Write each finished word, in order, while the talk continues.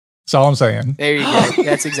That's all I'm saying. There you go.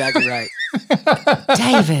 That's exactly right.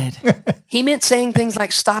 David. He meant saying things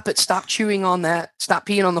like, stop it, stop chewing on that, stop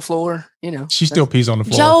peeing on the floor. You know. She still pees on the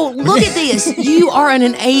floor. Joel, look at this. You are an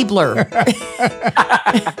enabler.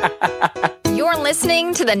 You're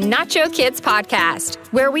listening to the Nacho Kids Podcast,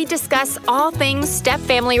 where we discuss all things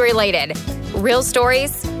step-family related. Real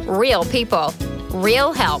stories, real people,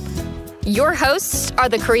 real help. Your hosts are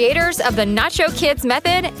the creators of the Nacho Kids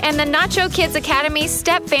Method and the Nacho Kids Academy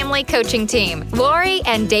Step Family Coaching Team, Lori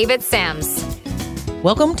and David Sims.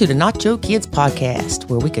 Welcome to the Nacho Kids Podcast,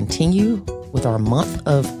 where we continue with our month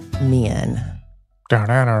of men. Dun,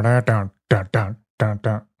 dun, dun, dun, dun, dun, dun,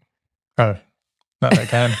 dun. Oh, not that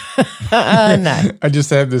kind. No. I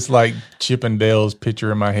just have this like Chip and Dale's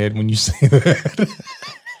picture in my head when you say that.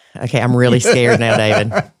 Okay, I'm really scared now,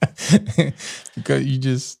 David.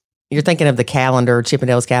 Because You're thinking of the calendar,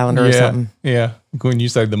 Chippendale's calendar or something? Yeah. When you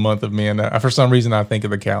say the month of men, for some reason I think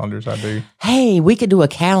of the calendars. I do. Hey, we could do a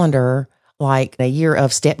calendar like a year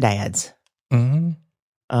of stepdads. Mm-hmm.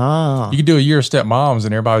 Oh. You could do a year of stepmoms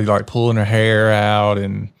and everybody like pulling their hair out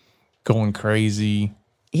and going crazy.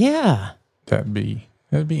 Yeah. That'd be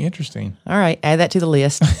interesting. All right, add that to the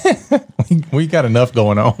list. we got enough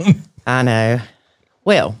going on. I know.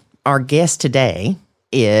 Well, our guest today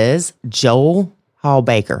is Joel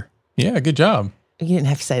Hawbaker. Yeah, good job. You didn't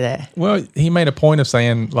have to say that. Well, he made a point of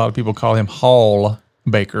saying a lot of people call him Hall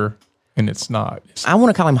Baker, and it's not. I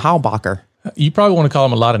want to call him Hawbaker. You probably want to call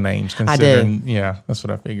him a lot of names. I do. Yeah, that's what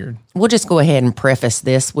I figured. We'll just go ahead and preface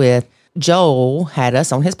this with Joel had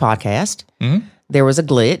us on his podcast. Mm-hmm. There was a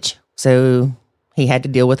glitch, so he had to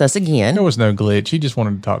deal with us again. There was no glitch. He just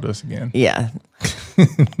wanted to talk to us again. Yeah.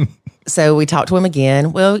 So we talked to him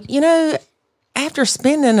again. Well, you know, after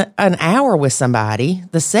spending an hour with somebody,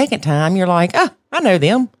 the second time you're like, I know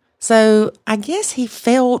them. So I guess he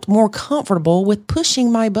felt more comfortable with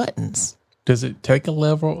pushing my buttons. Does it take a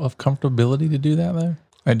level of comfortability to do that, though?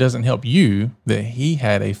 It doesn't help you that he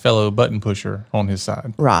had a fellow button pusher on his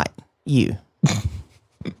side. Right. You.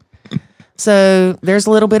 So there's a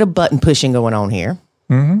little bit of button pushing going on here,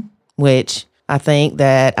 which I think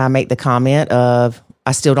that I make the comment of,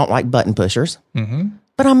 I still don't like button pushers,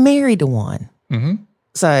 but I'm married to one.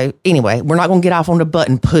 So anyway, we're not going to get off on the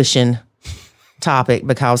button pushing topic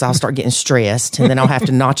because I'll start getting stressed and then I'll have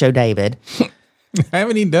to nacho David. I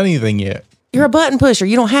haven't even done anything yet. You're a button pusher.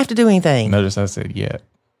 You don't have to do anything. Notice I said yet.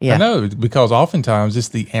 Yeah. I know, because oftentimes it's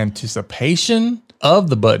the anticipation of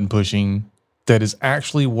the button pushing that is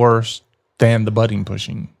actually worse than the button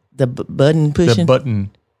pushing. The button pushing?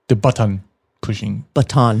 The button pushing.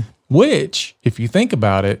 Baton. Which, if you think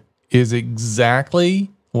about it, is exactly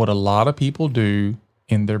what a lot of people do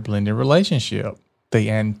in their blended relationship. They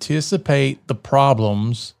anticipate the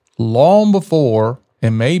problems long before,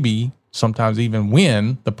 and maybe sometimes even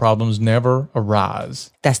when, the problems never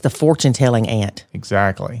arise. That's the fortune-telling aunt.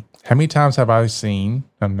 Exactly. How many times have I seen,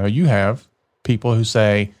 I know you have, people who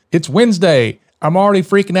say, it's Wednesday, I'm already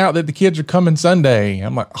freaking out that the kids are coming Sunday.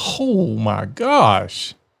 I'm like, oh my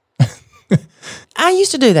gosh. I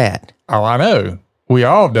used to do that. Oh, I know. We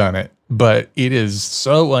all have done it. But it is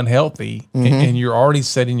so unhealthy, and you're already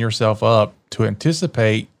setting yourself up to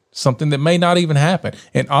anticipate something that may not even happen.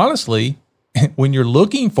 And honestly, when you're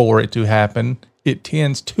looking for it to happen, it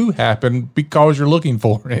tends to happen because you're looking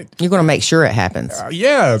for it. You're going to make sure it happens.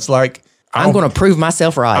 Yeah, it's like, I'm going to prove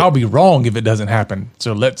myself right. I'll be wrong if it doesn't happen.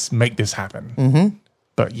 So let's make this happen.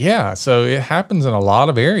 But yeah, so it happens in a lot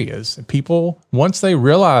of areas. People, once they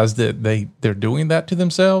realize that they're doing that to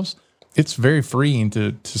themselves, it's very freeing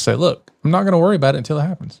to say, look, I'm not going to worry about it until it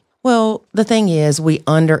happens. Well, the thing is, we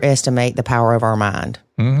underestimate the power of our mind.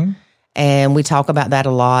 And we talk about that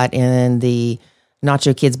a lot in the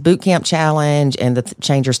Nacho Kids Bootcamp Challenge and the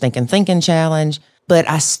Change Your Thinking Challenge. But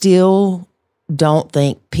I still don't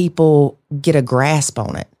think people get a grasp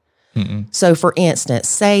on it. So, for instance,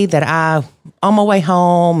 say that I'm on my way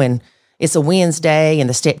home and it's a Wednesday and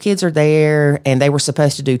the stepkids are there and they were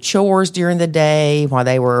supposed to do chores during the day while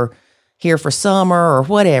they were here for summer or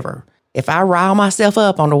whatever. If I rile myself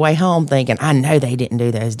up on the way home thinking, I know they didn't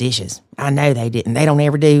do those dishes. I know they didn't. They don't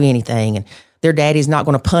ever do anything. And their daddy's not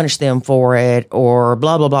going to punish them for it or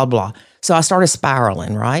blah, blah, blah, blah. So I started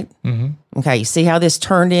spiraling, right? Okay, you see how this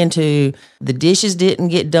turned into the dishes didn't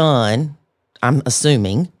get done, I'm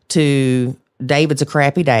assuming, to David's a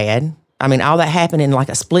crappy dad. I mean, all that happened in like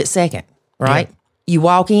a split second, right? Yeah. You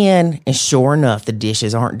walk in and sure enough, the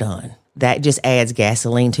dishes aren't done. That just adds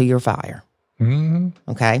gasoline to your fire.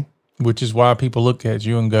 Okay? Which is why people look at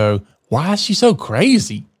you and go, why is she so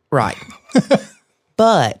crazy? Right.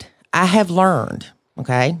 But I have learned,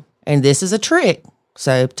 okay, and this is a trick,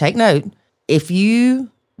 so take note. If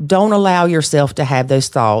you don't allow yourself to have those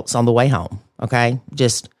thoughts on the way home, okay?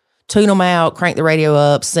 Just tune them out, crank the radio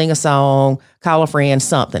up, sing a song, call a friend,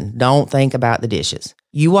 something. Don't think about the dishes.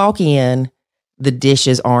 You walk in, the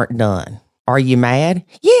dishes aren't done. Are you mad?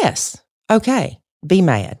 Yes. Okay. Be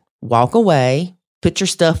mad. Walk away, put your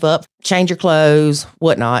stuff up, change your clothes,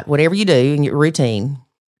 whatnot, whatever you do in your routine.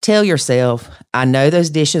 Tell yourself, I know those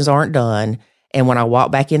dishes aren't done, and when I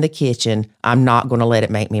walk back in the kitchen, I'm not going to let it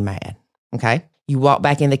make me mad, okay? You walk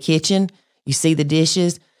back in the kitchen, you see the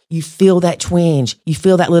dishes, you feel that twinge. You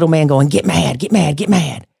feel that little man going, get mad, get mad, get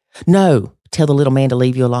mad. No, tell the little man to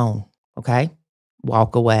leave you alone, okay?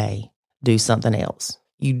 Walk away. Do something else.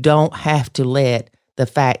 You don't have to let the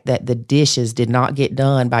fact that the dishes did not get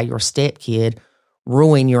done by your stepkid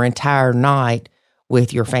ruin your entire night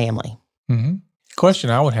with your family. Mm-hmm. Question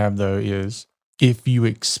I would have, though, is if you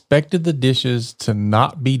expected the dishes to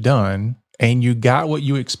not be done and you got what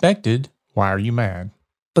you expected, why are you mad?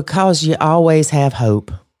 Because you always have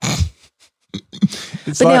hope.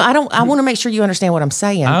 But now, I want to make sure you understand what I'm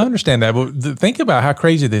saying. I understand that, but think about how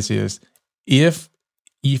crazy this is. If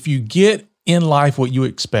you get in life what you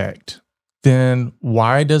expect, then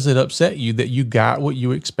why does it upset you that you got what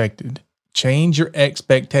you expected? Change your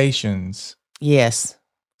expectations. Yes.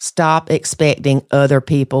 Stop expecting other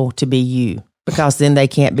people to be you, because then they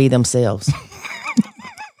can't be themselves.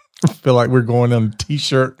 I feel like we're going on a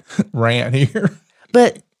t-shirt rant here.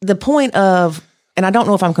 But the point of, and I don't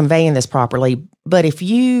know if I'm conveying this properly, but if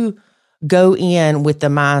you go in with the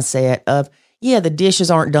mindset of, yeah, the dishes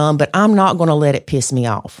aren't done, but I'm not going to let it piss me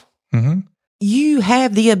off. Mm-hmm. You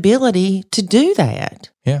have the ability to do that.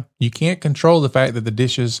 Yeah. You can't control the fact that the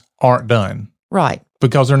dishes aren't done. Right.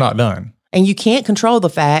 Because they're not done. And you can't control the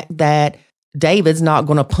fact that David's not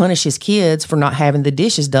going to punish his kids for not having the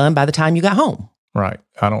dishes done by the time you got home. Right.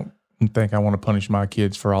 I don't think I want to punish my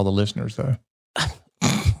kids for all the listeners, though.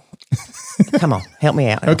 Come on, help me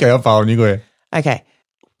out. Okay, I'm following you. Go ahead. Okay.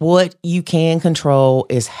 What you can control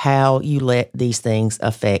is how you let these things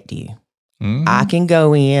affect you. Mm-hmm. I can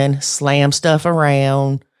go in, slam stuff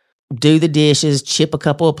around, do the dishes, chip a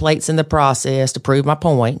couple of plates in the process to prove my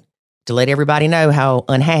point, to let everybody know how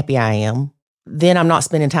unhappy I am. Then I'm not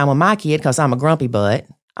spending time with my kid because I'm a grumpy butt.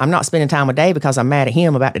 I'm not spending time with Dave because I'm mad at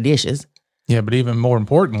him about the dishes. Yeah, but even more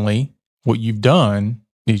importantly, what you've done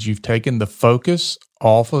is you've taken the focus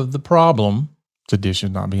off of the problem, the dishes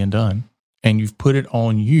not being done, and you've put it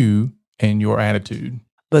on you and your attitude.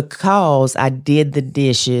 Because I did the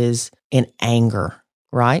dishes in anger,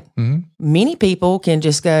 right? Mm-hmm. Many people can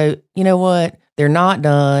just go, you know what? They're not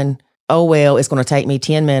done. Oh, well, it's going to take me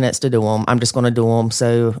 10 minutes to do them. I'm just going to do them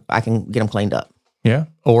so I can get them cleaned up. Yeah.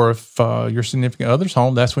 Or if your significant other's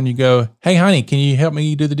home, that's when you go, hey, honey, can you help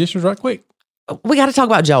me do the dishes right quick? We got to talk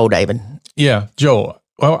about Joel, David. Yeah, Joel.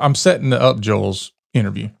 Well, I'm setting up Joel's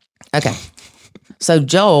interview. Okay. So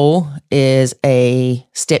Joel is a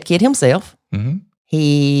stepkid himself. Mm-hmm.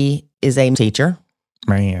 He is a teacher.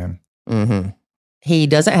 Man. Mm-hmm. He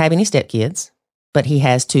doesn't have any stepkids, but he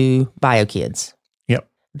has 2 bio kids. Yep.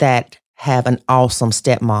 That have an awesome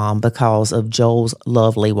stepmom because of Joel's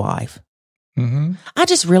lovely wife. Mm-hmm. I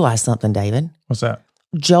just realized something, David. What's that?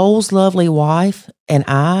 Joel's lovely wife and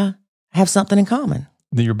I have something in common.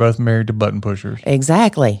 That you're both married to button pushers.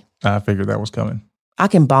 Exactly. I figured that was coming. I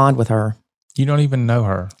can bond with her. You don't even know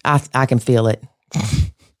her. I can feel it.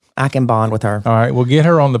 I can bond with her. All right, we'll get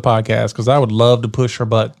her on the podcast because I would love to push her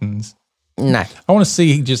buttons. No. I want to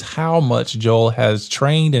see just how much Joel has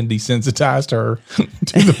trained and desensitized her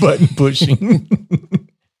to the button pushing.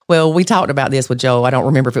 Well, we talked about this with Joel. I don't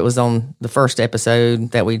remember if it was on the first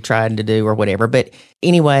episode that we tried to do or whatever. But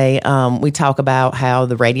anyway, we talk about how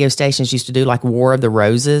the radio stations used to do like War of the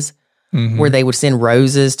Roses, mm-hmm. where they would send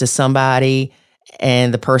roses to somebody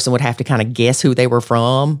and the person would have to kind of guess who they were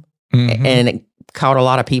from. Mm-hmm. And it caught a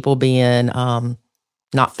lot of people being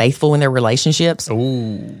not faithful in their relationships.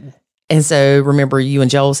 Ooh. And so remember you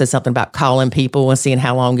and Joel said something about calling people and seeing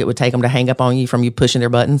how long it would take them to hang up on you from you pushing their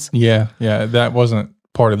buttons. Yeah. That wasn't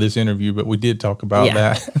part of this interview, but we did talk about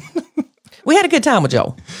that. We had a good time with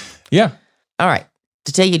Joel. Yeah. All right.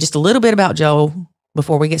 To tell you just a little bit about Joel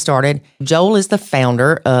before we get started, Joel is the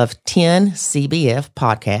founder of 10 CBF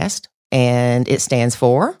Podcast, and it stands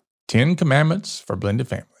for 10 Commandments for Blended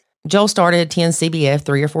Families. Joel started 10 CBF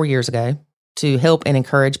 3 or 4 years ago to help and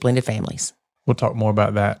encourage blended families. We'll talk more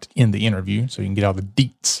about that in the interview so you can get all the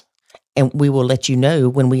deets. And we will let you know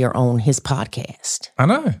when we are on his podcast. I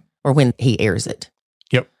know. Or when he airs it.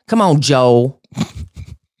 Yep. Come on, Joel.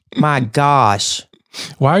 My gosh.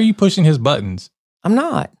 Why are you pushing his buttons? I'm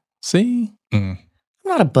not. See? I'm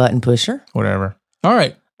not a button pusher. Whatever. All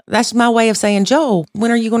right. That's my way of saying, Joel,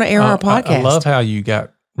 when are you going to air our podcast? I love how you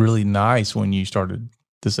got really nice when you started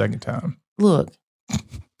the second time. Look,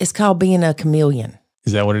 it's called being a chameleon.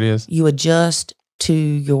 Is that what it is? You adjust to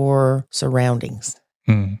your surroundings.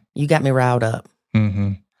 You got me riled up.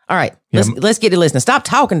 Mm-hmm. All right, let's get to listening. Stop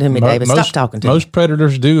talking to me, David. Stop talking to me. Most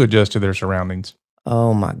predators do adjust to their surroundings.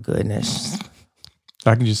 Oh, my goodness.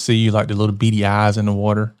 I can just see you like the little beady eyes in the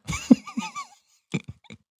water.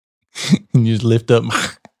 And you just lift up.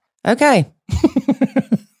 Okay.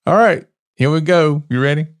 All right, here we go. You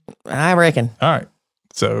ready? I reckon. All right.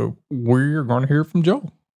 So we're going to hear from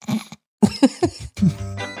Joel.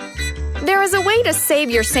 There is a way to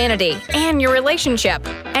save your sanity and your relationship,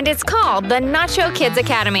 and it's called the Nacho Kids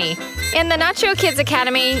Academy. In the Nacho Kids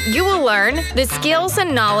Academy, you will learn the skills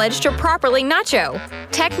and knowledge to properly nacho,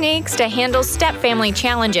 techniques to handle step-family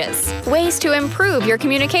challenges, ways to improve your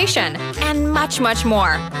communication, and much, much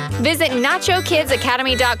more. Visit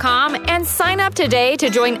NachoKidsAcademy.com and sign up today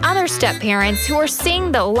to join other step-parents who are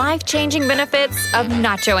seeing the life-changing benefits of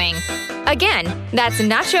nachoing. Again, that's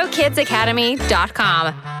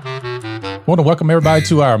NachoKidsAcademy.com. I want to welcome everybody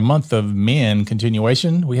to our Month of Men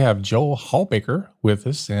continuation. We have Joel Hawbaker with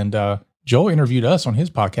us, and Joel interviewed us on his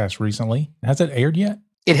podcast recently. Has it aired yet?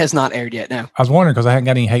 It has not aired yet, no. I was wondering because I hadn't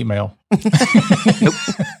got any hate mail. Nope.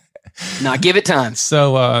 Now give it time.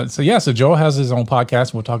 So Joel has his own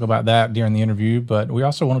podcast. We'll talk about that during the interview, but we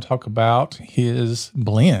also want to talk about his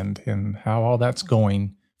blend and how all that's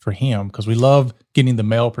going for him, because we love getting the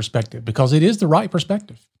male perspective because it is the right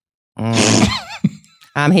perspective.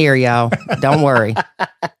 I'm here, y'all. Don't worry.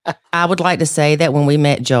 I would like to say that when we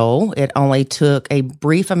met Joel, it only took a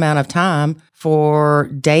brief amount of time for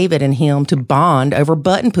David and him to bond over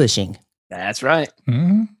button pushing. That's right.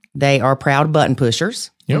 Mm-hmm. They are proud button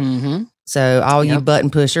pushers. Yep. Mm-hmm. So all you button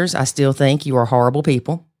pushers, I still think you are horrible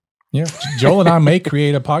people. Yeah. Joel and I may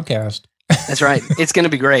create a podcast. That's right. It's going to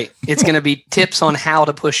be great. It's going to be tips on how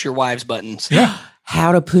to push your wife's buttons. Yeah.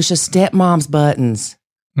 How to push a stepmom's buttons.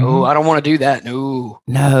 Oh, I don't want to do that. No,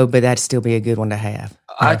 but that'd still be a good one to have.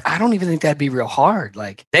 I don't even think that'd be real hard.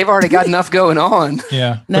 Like, they've already got enough going on.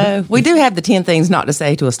 Yeah. No, we do have the 10 things not to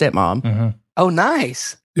say to a stepmom. Mm-hmm. Oh,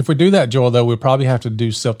 nice. If we do that, Joel, though, we'll probably have to do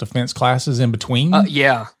self-defense classes in between.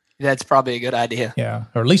 Yeah, that's probably a good idea. Yeah,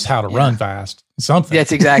 or at least how to run fast. Something.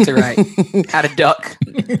 That's exactly right. How to duck,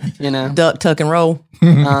 Duck, tuck, and roll.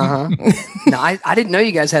 Uh-huh. No, I didn't know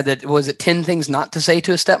you guys had that. Was it 10 things not to say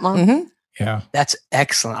to a stepmom? Mm-hmm. Yeah. That's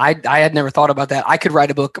excellent. I had never thought about that. I could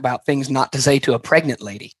write a book about things not to say to a pregnant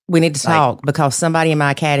lady. We need to talk because somebody in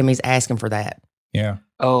my academy is asking for that. Yeah.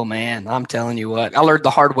 Oh, man. I'm telling you what. I learned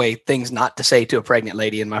the hard way things not to say to a pregnant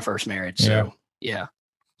lady in my first marriage. So, yeah.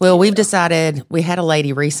 Well, we've decided, we had a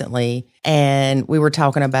lady recently and we were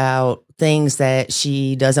talking about things that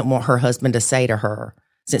she doesn't want her husband to say to her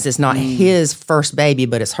since it's not his first baby,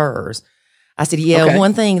 but it's hers. I said,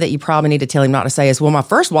 one thing that you probably need to tell him not to say is, well, my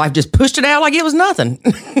first wife just pushed it out like it was nothing.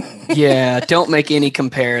 Yeah, don't make any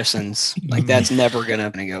comparisons. Like, that's never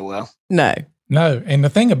going to go well. No. And the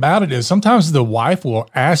thing about it is sometimes the wife will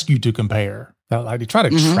ask you to compare. Like they try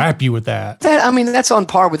to trap you with that. That's on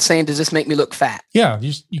par with saying, does this make me look fat? Yeah,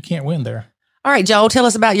 you can't win there. All right, Joel, tell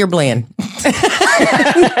us about your blend.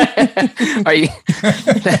 Are you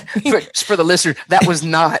for the listener? That was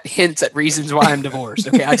not hints at reasons why I'm divorced.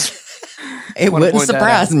 Okay, it wouldn't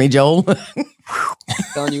surprise me, Joel.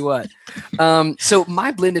 Telling you what. So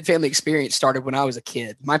my blended family experience started when I was a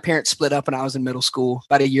kid. My parents split up when I was in middle school.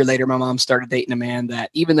 About a year later, my mom started dating a man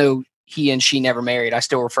that, even though he and she never married, I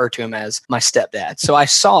still refer to him as my stepdad. So I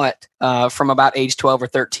saw it from about age 12 or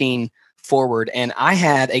 13 forward. And I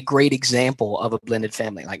had a great example of a blended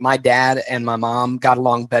family. Like, my dad and my mom got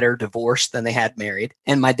along better divorced than they had married.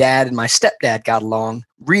 And my dad and my stepdad got along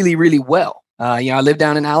really, really well. I live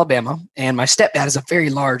down in Alabama, and my stepdad is a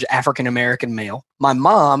very large African-American male. My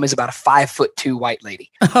mom is about a 5'2" white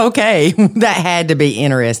lady. Okay. That had to be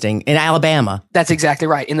interesting in Alabama. That's exactly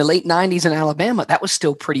right. In the late 90s in Alabama, that was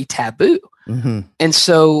still pretty taboo. Mm-hmm. And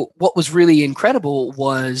so what was really incredible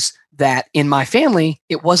was that in my family,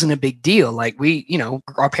 it wasn't a big deal. Like,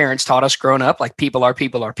 our parents taught us growing up, like, people are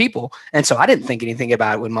people are people. And so I didn't think anything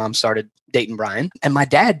about it when mom started dating Brian, and my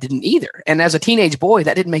dad didn't either. And as a teenage boy,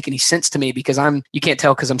 that didn't make any sense to me because you can't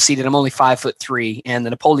tell because I'm seated, I'm only 5'3", and the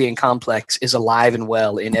Napoleon complex is alive and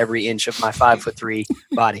well in every inch of my 5'3"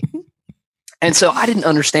 body. And so I didn't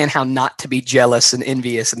understand how not to be jealous and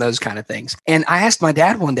envious and those kind of things. And I asked my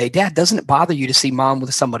dad one day, Dad, doesn't it bother you to see mom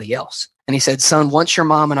with somebody else? And he said, son, once your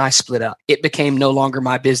mom and I split up, it became no longer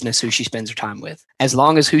my business who she spends her time with. As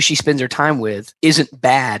long as who she spends her time with isn't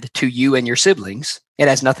bad to you and your siblings, it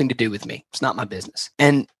has nothing to do with me. It's not my business.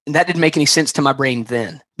 And that didn't make any sense to my brain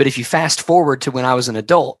then. But if you fast forward to when I was an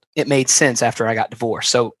adult, it made sense after I got divorced.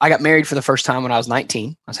 So I got married for the first time when I was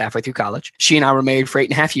 19. I was halfway through college. She and I were married for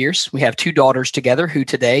 8.5 years. We have 2 daughters together who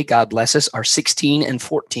today, God bless us, are 16 and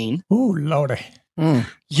 14. Ooh, Lordy.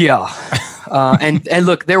 Yeah. And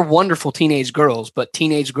look, they're wonderful teenage girls, but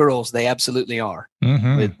teenage girls, they absolutely are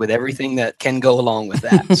with everything that can go along with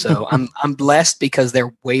that. So I'm blessed because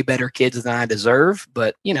they're way better kids than I deserve.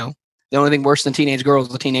 But, you know, the only thing worse than teenage girls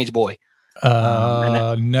is a teenage boy.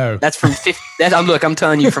 No. That's from I'm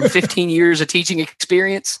telling you, from 15 years of teaching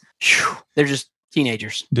experience, they're just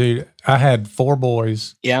teenagers. Dude, I had 4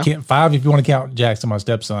 boys. Yeah. 5 if you want to count Jackson, my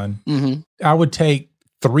stepson. I would take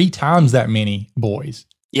 3 times that many boys.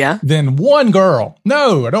 Yeah. Then 1 girl.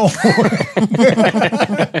 No, I don't.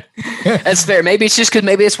 That's fair. Maybe it's just because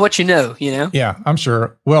maybe it's what you know. Yeah, I'm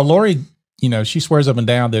sure. Well, Lori, you know, she swears up and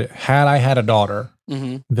down that had I had a daughter,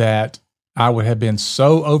 that I would have been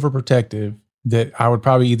so overprotective that I would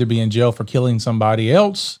probably either be in jail for killing somebody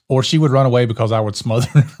else, or she would run away because I would smother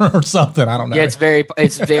her or something. I don't know. Yeah, it's very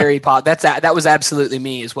that was absolutely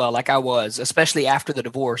me as well. Like I was, especially after the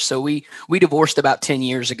divorce. So we divorced about 10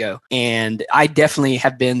 years ago, and I definitely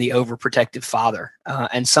have been the overprotective father.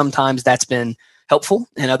 And sometimes that's been helpful,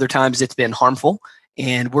 and other times it's been harmful.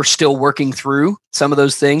 And we're still working through some of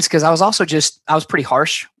those things because I was pretty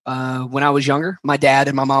harsh when I was younger. My dad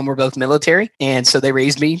and my mom were both military. And so they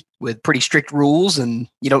raised me with pretty strict rules, and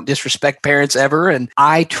you don't disrespect parents ever. And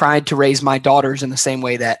I tried to raise my daughters in the same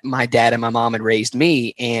way that my dad and my mom had raised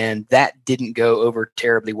me. And that didn't go over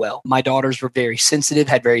terribly well. My daughters were very sensitive,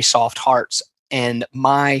 had very soft hearts. And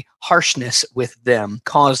my harshness with them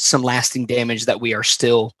caused some lasting damage that we are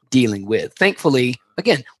still dealing with. Thankfully,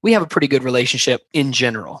 again, we have a pretty good relationship in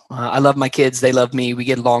general. I love my kids. They love me. We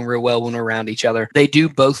get along real well when we're around each other. They do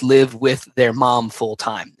both live with their mom full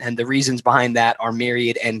time. And the reasons behind that are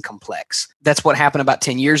myriad and complex. That's what happened about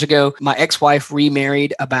 10 years ago. My ex-wife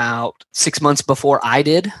remarried about 6 months before I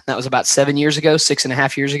did. That was about 7 years ago,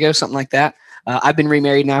 6.5 years ago, something like that. I've been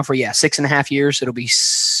remarried now for, 6.5 years. It'll be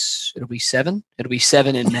 7. It'll be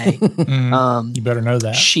 7 in May. You better know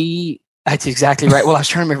that. That's exactly right. Well, I was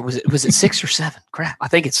trying to remember, was it 6 or 7? Crap, I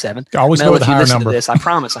think it's 7. I always go with the higher number. To this, I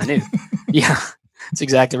promise I knew. Yeah, that's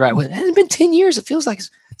exactly right. Well, it hasn't been 10 years. It feels like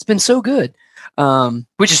it's been so good,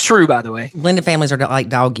 which is true, by the way. Blended families are like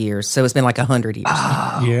dog years, so it's been like 100 years.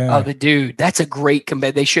 Oh, dude, that's a great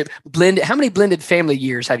comeback. They should blend. How many blended family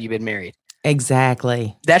years have you been married?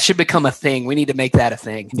 Exactly. That should become a thing. We need to make that a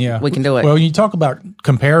thing. Yeah. We can do it. Well, when you talk about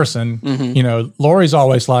comparison, you know, Lori's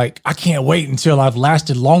always like, I can't wait until I've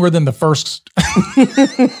lasted longer than the first.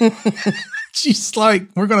 She's like,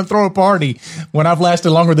 we're going to throw a party when I've lasted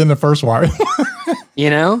longer than the first wife. You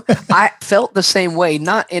know, I felt the same way,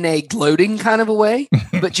 not in a gloating kind of a way,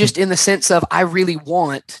 but just in the sense of I really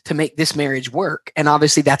want to make this marriage work. And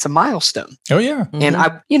obviously that's a milestone. Oh, yeah. And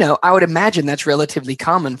I would imagine that's relatively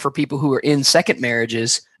common for people who are in second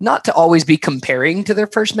marriages, not to always be comparing to their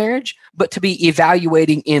first marriage, but to be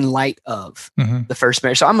evaluating in light of the first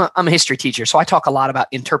marriage. So I'm a history teacher. So I talk a lot about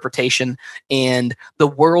interpretation and the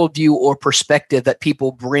worldview or perspective that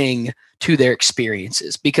people bring to their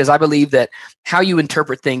experiences, because I believe that how you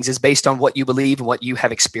interpret things is based on what you believe and what you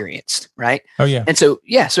have experienced, right? Oh, yeah. And so,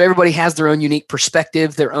 so everybody has their own unique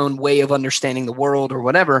perspective, their own way of understanding the world or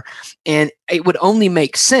whatever. And it would only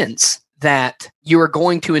make sense that you are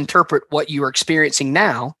going to interpret what you are experiencing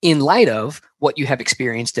now in light of what you have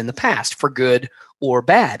experienced in the past, for good or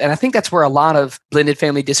bad. And I think that's where a lot of blended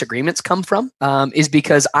family disagreements come from, is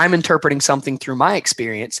because I'm interpreting something through my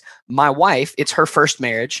experience. My wife, it's her first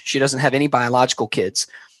marriage. She doesn't have any biological kids.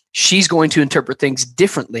 She's going to interpret things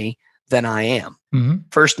differently than I am.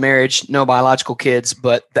 First marriage, no biological kids,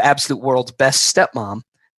 but the absolute world's best stepmom.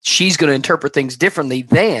 She's going to interpret things differently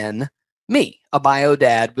than me, a bio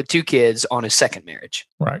dad with 2 kids on his second marriage.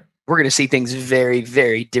 Right. We're going to see things very,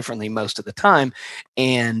 very differently most of the time.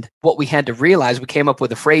 And what we had to realize, we came up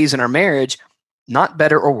with a phrase in our marriage, not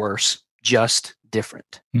better or worse, just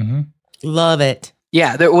different. Love it.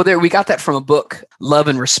 Yeah. We got that from a book, Love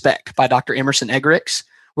and Respect, by Dr. Emerson Eggerichs,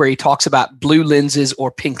 where he talks about blue lenses or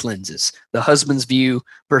pink lenses, the husband's view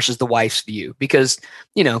versus the wife's view, because,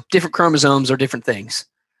 different chromosomes are different things.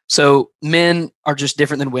 So men are just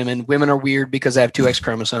different than women. Women are weird because they have 2 X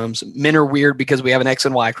chromosomes. Men are weird because we have an X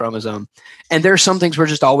and Y chromosome. And there are some things we're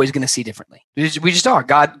just always going to see differently. We just are.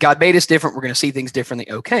 God made us different. We're going to see things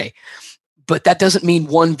differently. Okay. But that doesn't mean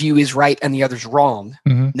one view is right and the other's wrong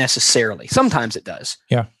necessarily. Sometimes it does.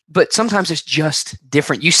 Yeah. But sometimes it's just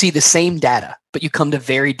different. You see the same data, but you come to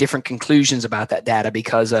very different conclusions about that data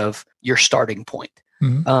because of your starting point.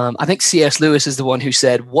 I think C.S. Lewis is the one who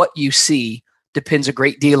said, what you see depends a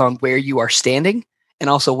great deal on where you are standing and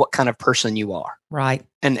also what kind of person you are. Right.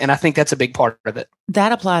 And I think that's a big part of it.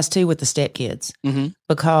 That applies too with the stepkids,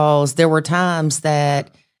 because there were times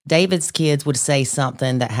that David's kids would say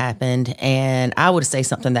something that happened and I would say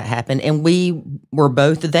something that happened, and we were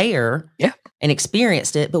both there and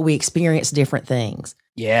experienced it, but we experienced different things.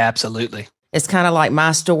 Yeah, absolutely. It's kind of like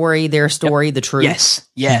my story, their story, the truth.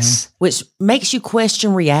 Yes. Which makes you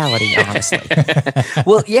question reality, honestly.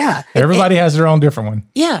 Well, yeah. Everybody has their own different one.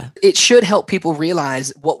 Yeah. It should help people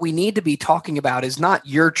realize what we need to be talking about is not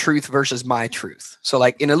your truth versus my truth. So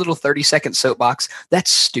like in a little 30-second soapbox,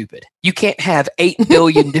 that's stupid. You can't have 8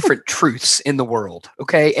 billion different truths in the world.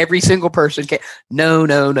 Okay. Every single person can.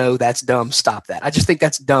 No, that's dumb. Stop that. I just think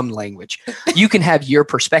that's dumb language. You can have your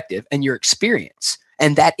perspective and your experience.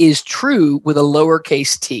 And that is true with a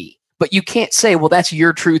lowercase t. But you can't say, well, that's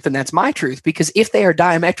your truth and that's my truth, because if they are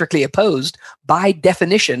diametrically opposed, by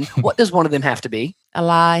definition, what does one of them have to be? A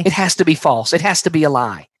lie. It has to be false. It has to be a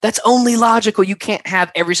lie. That's only logical. You can't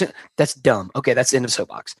have every single. That's dumb. Okay, that's the end of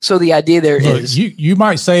soapbox. So the idea there is. You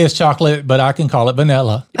might say it's chocolate, but I can call it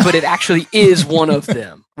vanilla. But it actually is one of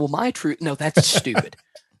them. Well, my truth. No, that's stupid.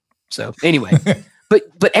 So anyway.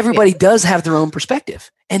 But everybody does have their own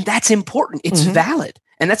perspective, and that's important. It's valid.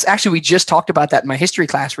 And that's actually, we just talked about that in my history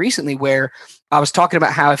class recently, where I was talking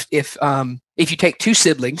about how if you take 2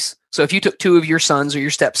 siblings, so if you took 2 of your sons or your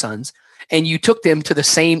stepsons and you took them to the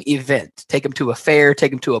same event, take them to a fair,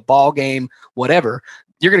 take them to a ball game, whatever,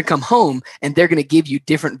 you're going to come home and they're going to give you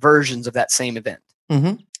different versions of that same event.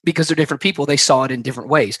 Because they're different people. They saw it in different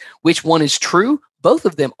ways. Which one is true? Both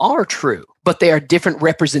of them are true, but they are different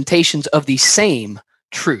representations of the same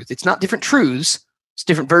truth. It's not different truths. It's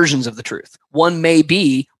different versions of the truth. One may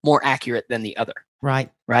be more accurate than the other. Right.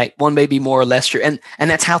 One may be more or less true. And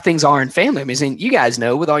that's how things are in family. I mean, you guys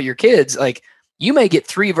know with all your kids, like you may get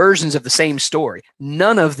 3 versions of the same story.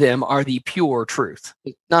 None of them are the pure truth.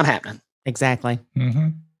 It's not happening. Exactly.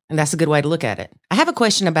 And that's a good way to look at it. I have a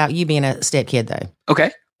question about you being a stepkid, though.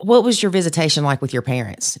 Okay. What was your visitation like with your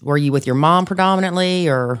parents? Were you with your mom predominantly,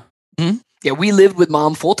 or? Yeah, we lived with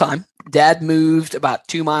mom full time. Dad moved about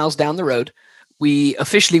 2 miles down the road. We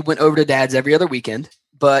officially went over to Dad's every other weekend,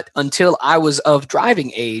 but until I was of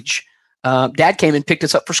driving age, Dad came and picked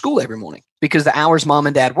us up for school every morning, because the hours Mom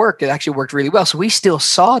and Dad worked, it actually worked really well. So we still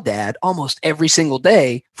saw Dad almost every single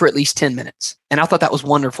day for at least 10 minutes. And I thought that was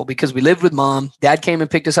wonderful, because we lived with Mom. Dad came and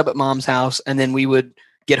picked us up at Mom's house, and then we would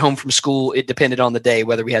get home from school. It depended on the day,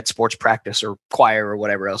 whether we had sports practice or choir or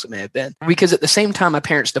whatever else it may have been. Because at the same time my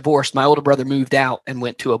parents divorced, my older brother moved out and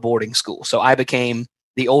went to a boarding school. So I became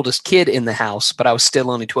the oldest kid in the house, but I was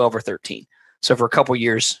still only 12 or 13. So for a couple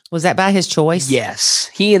years. Was that by his choice?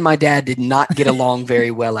 Yes. He and my dad did not get along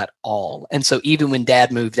very well at all. And so even when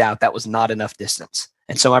Dad moved out, that was not enough distance.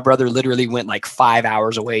 And so my brother literally went like 5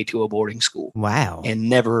 hours away to a boarding school. Wow. And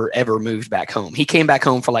never, ever moved back home. He came back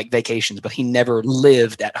home for like vacations, but he never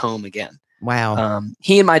lived at home again. Wow.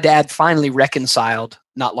 He and my dad finally reconciled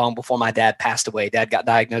not long before my dad passed away. Dad got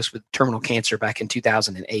diagnosed with terminal cancer back in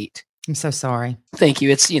 2008. I'm so sorry. Thank you.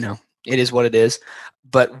 It's, it is what it is.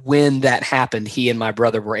 But when that happened, he and my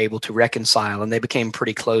brother were able to reconcile, and they became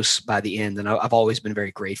pretty close by the end. And I've always been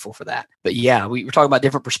very grateful for that. But yeah, we were talking about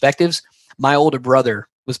different perspectives. My older brother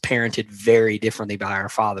was parented very differently by our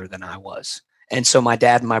father than I was. And so my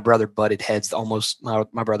dad and my brother butted heads almost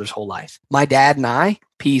my brother's whole life. My dad and I,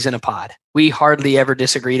 peas in a pod. We hardly ever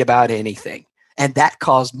disagreed about anything. And that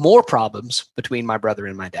caused more problems between my brother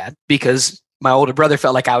and my dad, because my older brother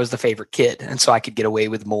felt like I was the favorite kid, and so I could get away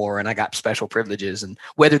with more, and I got special privileges. And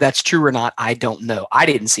whether that's true or not, I don't know. I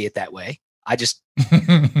didn't see it that way. I just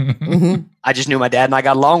knew my dad and I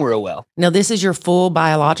got along real well. Now, this is your full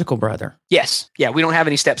biological brother. Yes. Yeah. We don't have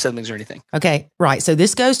any step siblings or anything. Okay. Right. So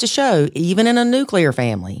this goes to show, even in a nuclear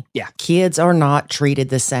family, kids are not treated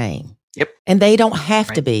the same. Yep. And they don't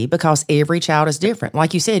have to be, because every child is different.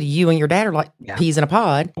 Like you said, you and your dad are like peas in a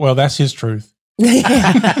pod. Well, that's his truth.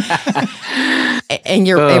 And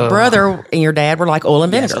your brother and your dad were like oil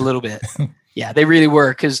and vinegar. Yes, a little bit. Yeah, they really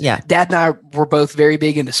were, because Dad and I were both very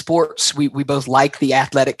big into sports. We both like the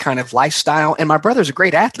athletic kind of lifestyle. And my brother's a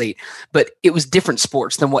great athlete, but it was different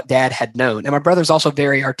sports than what Dad had known. And my brother's also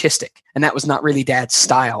very artistic, and that was not really Dad's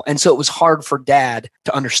style. And so it was hard for Dad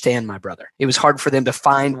to understand my brother. It was hard for them to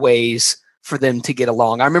find ways for them to get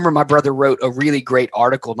along. I remember my brother wrote a really great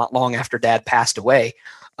article not long after Dad passed away.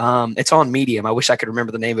 It's on Medium. I wish I could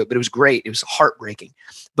remember the name of it, but it was great. It was heartbreaking.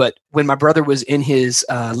 But when my brother was in his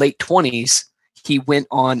late 20s, he went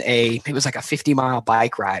on it was like a 50-mile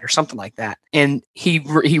bike ride or something like that. And he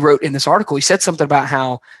wrote in this article, he said something about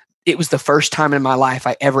how it was the first time in my life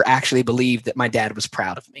I ever actually believed that my dad was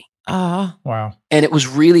proud of me. Wow. And it was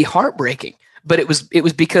really heartbreaking. But it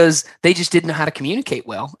was because they just didn't know how to communicate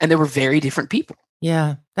well, and they were very different people.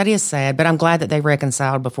 Yeah, that is sad, but I'm glad that they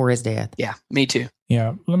reconciled before his death. Yeah, me too.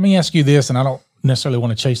 Yeah. Let me ask you this, and I don't necessarily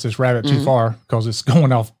want to chase this rabbit too far because it's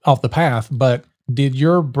going off the path, but did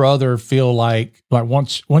your brother feel like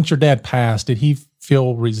once your dad passed, did he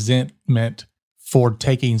feel resentment for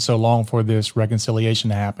taking so long for this reconciliation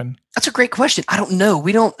to happen? That's a great question. I don't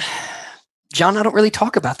know. John, I don't really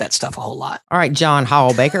talk about that stuff a whole lot. All right, John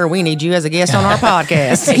Hawbaker, we need you as a guest on our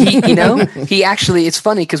podcast. He actually, it's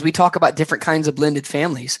funny because we talk about different kinds of blended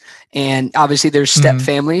families. And obviously there's step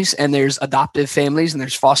families and there's adoptive families and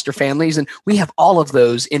there's foster families. And we have all of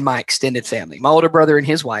those in my extended family. My older brother and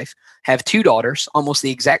his wife have 2 daughters, almost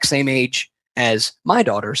the exact same age as my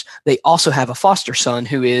daughters. They also have a foster son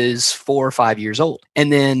who is 4 or 5 years old.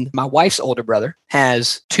 And then my wife's older brother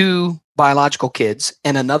has 2 biological kids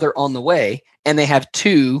and another on the way. And they have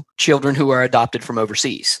 2 children who are adopted from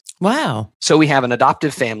overseas. Wow. So we have an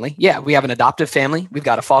adoptive family. Yeah, we have an adoptive family. We've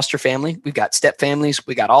got a foster family. We've got step families.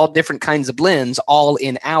 We got all different kinds of blends, all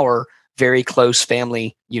in our very close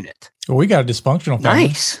family unit. Well, we got a dysfunctional family.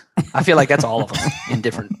 Nice. I feel like that's all of them in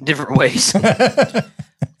different ways.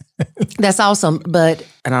 That's awesome, but,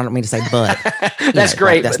 and I don't mean to say but. That's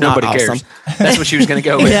great, that's but nobody not cares. awesome. That's what she was going to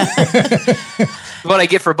go with. Yeah. What I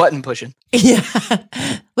get for button pushing. Yeah.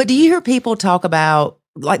 But do you hear people talk about,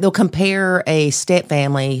 like, they'll compare a step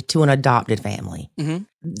family to an adopted family? Mm-hmm.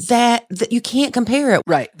 That you can't compare it.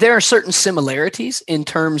 Right. There are certain similarities in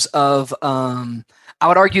terms of, I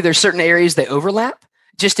would argue there's certain areas that overlap.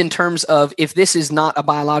 Just in terms of, if this is not a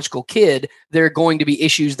biological kid, there are going to be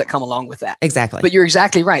issues that come along with that. Exactly. But you're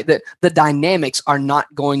exactly right. The dynamics are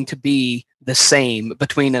not going to be the same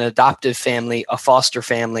between an adoptive family, a foster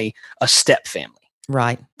family, a step family.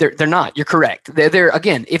 Right. They're not. You're correct. They're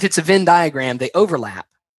again, if it's a Venn diagram, they overlap,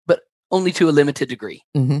 but only to a limited degree.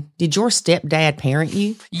 Mm-hmm. Did your stepdad parent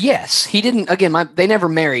you? Yes, he didn't. Again, they never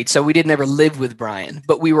married, so we didn't ever live with Brian,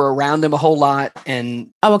 but we were around him a whole lot.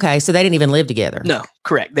 And oh, okay. So they didn't even live together. No,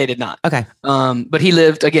 correct. They did not. Okay. But he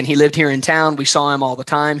lived here in town. We saw him all the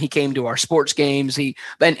time. He came to our sports games.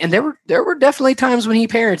 And there were definitely times when he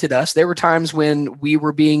parented us. There were times when we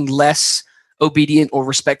were being less obedient or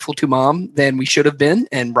respectful to mom than we should have been.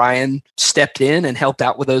 And Brian stepped in and helped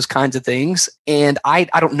out with those kinds of things. And I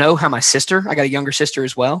don't know how my sister, I got a younger sister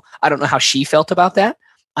as well, I don't know how she felt about that.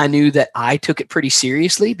 I knew that I took it pretty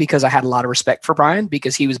seriously because I had a lot of respect for Brian,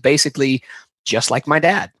 because he was basically just like my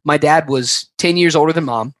dad. My dad was 10 years older than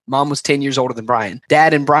mom. Mom was 10 years older than Brian.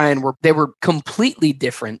 Dad and Brian were completely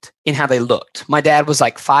different in how they looked. My dad was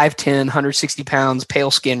like 5'10", 160 pounds,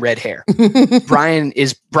 pale skin, red hair.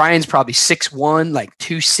 Brian's probably 6'1", like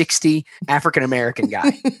 260, African-American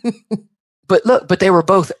guy. But they were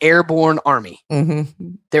both airborne Army.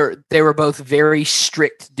 Mm-hmm. They were both very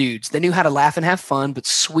strict dudes. They knew how to laugh and have fun, but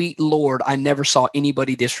sweet Lord, I never saw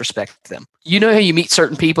anybody disrespect them. You know how you meet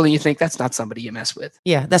certain people and you think that's not somebody you mess with?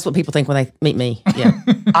 Yeah, that's what people think when they meet me. Yeah.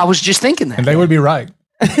 I was just thinking that. And they would be right.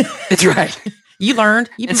 It's right. You learned.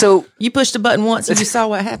 So you pushed a button once and you saw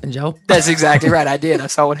what happened, Joe. That's exactly right. I did. I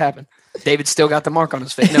saw what happened. David still got the mark on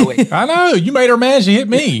his face. No, wait. I know. You made her mad. She hit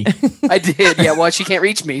me. I did. Yeah, well, she can't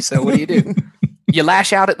reach me, so what do? You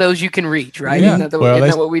lash out at those you can reach, right? Yeah. Isn't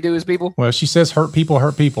that what we do as people? Well, she says hurt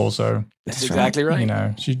people, so that's exactly right. You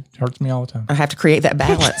know, she hurts me all the time. I have to create that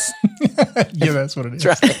balance. Yeah, that's what it is.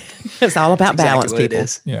 That's right. It's all about balance, people. It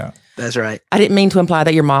is. Yeah. That's right. I didn't mean to imply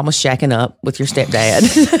that your mom was shacking up with your stepdad.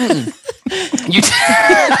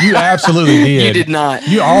 You absolutely did. You did not.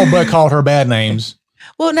 You all but called her bad names.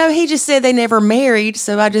 Well, no, he just said they never married,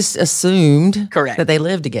 so I just assumed correct that they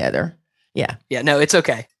lived together. Yeah. Yeah, no, it's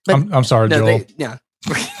okay. But, I'm sorry, Joel.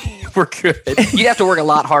 We're good. You have to work a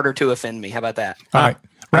lot harder to offend me. How about that? All right.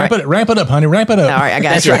 Ramp it up, honey. Ramp it up. All right, I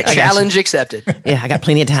got That's you. right. Challenge accepted. Yeah, I got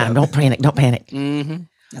plenty of time. Don't panic. Don't panic. Mm-hmm.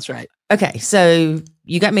 That's right. Okay, so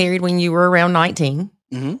you got married when you were around 19.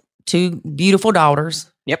 Mm-hmm. 2 beautiful daughters.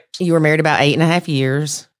 Yep. You were married about 8.5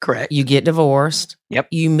 years. Correct. You get divorced. Yep.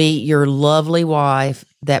 You meet your lovely wife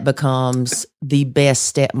that becomes the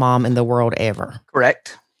best stepmom in the world ever.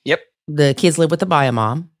 Correct. Yep. The kids live with the bio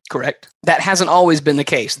mom. Correct. That hasn't always been the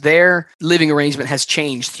case. Their living arrangement has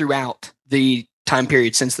changed throughout the time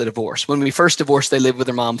period since the divorce. When we first divorced, they lived with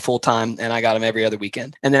their mom full time, and I got them every other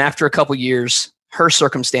weekend. And then after a couple years, her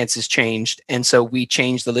circumstances changed. And so we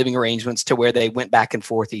changed the living arrangements to where they went back and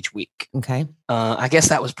forth each week. Okay. I guess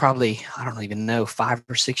that was probably, I don't even know, 5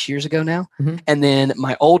 or 6 years ago now. Mm-hmm. And then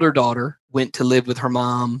my older daughter went to live with her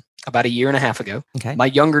mom about a year and a half ago. Okay. My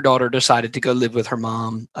younger daughter decided to go live with her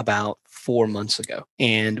mom about 4 months ago.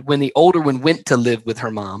 And when the older one went to live with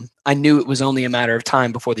her mom, I knew it was only a matter of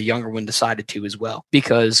time before the younger one decided to as well.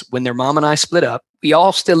 Because when their mom and I split up, we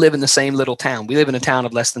all still live in the same little town. We live in a town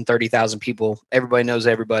of less than 30,000 people. Everybody knows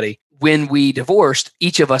everybody. When we divorced,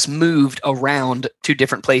 each of us moved around to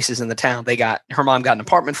different places in the town. Her mom got an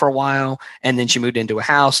apartment for a while, and then she moved into a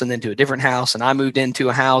house and then to a different house. And I moved into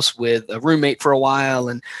a house with a roommate for a while.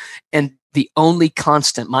 And the only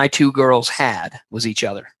constant my two girls had was each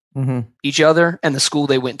other. Mm-hmm. Each other and the school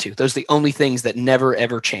they went to. Those are the only things that never,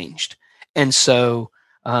 ever changed. And so,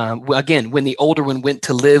 again, when the older one went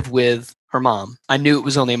to live with her mom, I knew it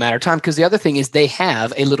was only a matter of time, because the other thing is they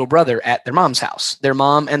have a little brother at their mom's house. Their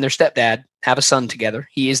mom and their stepdad have a son together.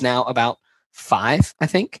 He is now about 5, I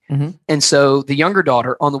think. Mm-hmm. And so the younger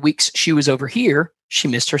daughter, on the weeks she was over here, she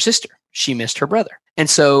missed her sister. She missed her brother. And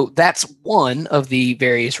so that's one of the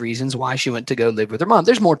various reasons why she went to go live with her mom.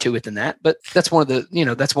 There's more to it than that, but that's one of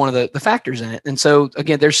the factors in it. And so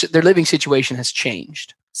again, their living situation has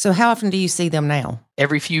changed. So how often do you see them now?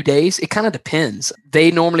 Every few days. It kind of depends.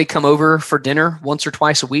 They normally come over for dinner once or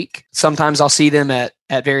twice a week. Sometimes I'll see them at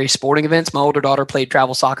various sporting events. My older daughter played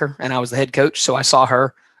travel soccer and I was the head coach. So I saw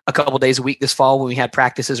her a couple of days a week this fall when we had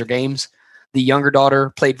practices or games. The younger daughter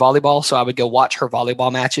played volleyball, so I would go watch her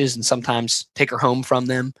volleyball matches and sometimes take her home from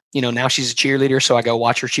them. Now she's a cheerleader, so I go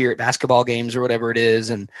watch her cheer at basketball games or whatever it is.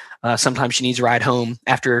 And sometimes she needs a ride home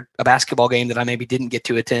after a basketball game that I maybe didn't get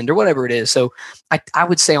to attend or whatever it is. So I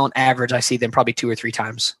would say on average, I see them probably 2 or 3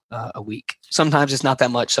 times a week. Sometimes it's not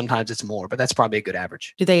that much. Sometimes it's more, but that's probably a good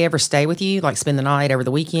average. Do they ever stay with you, like spend the night over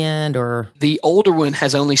the weekend or? The older one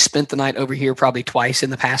has only spent the night over here probably twice in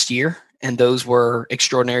the past year. And those were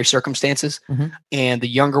extraordinary circumstances. Mm-hmm. And the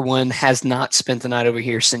younger one has not spent the night over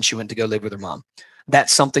here since she went to go live with her mom.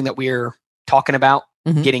 That's something that we're talking about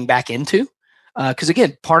getting back into. Because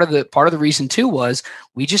again, part of the reason too was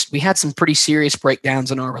we had some pretty serious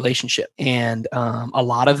breakdowns in our relationship. And a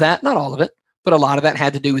lot of that, not all of it, but a lot of that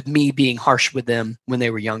had to do with me being harsh with them when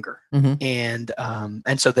they were younger. Mm-hmm.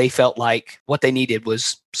 And so they felt like what they needed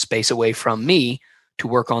was space away from me to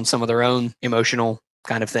work on some of their own emotional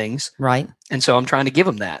kind of things. Right. And so I'm trying to give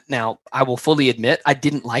them that. Now, I will fully admit I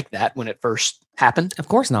didn't like that when it first happened. Of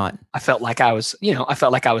course not. I felt like I was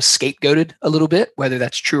scapegoated a little bit, whether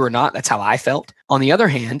that's true or not. That's how I felt. On the other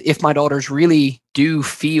hand, if my daughters really do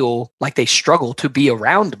feel like they struggle to be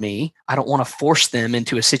around me, I don't want to force them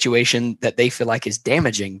into a situation that they feel like is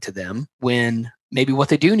damaging to them when maybe what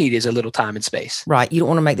they do need is a little time and space. Right. You don't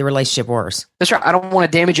want to make the relationship worse. That's right. I don't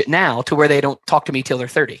want to damage it now to where they don't talk to me till they're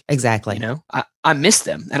 30. Exactly. I miss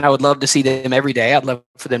them and I would love to see them every day. I'd love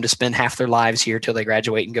for them to spend half their lives here till they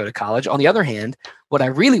graduate and go to college. On the other hand, what I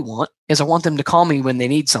really want is I want them to call me when they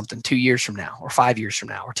need something 2 years from now or 5 years from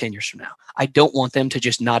now or 10 years from now. I don't want them to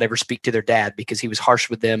just not ever speak to their dad because he was harsh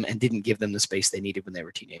with them and didn't give them the space they needed when they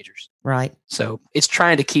were teenagers. Right. So it's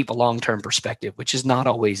trying to keep a long-term perspective, which is not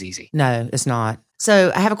always easy. No, it's not.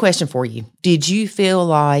 So I have a question for you. Did you feel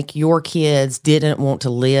like your kids didn't want to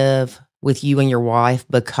live with you and your wife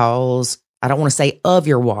because, I don't want to say of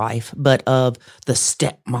your wife, but of the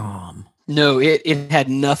stepmom? No, it had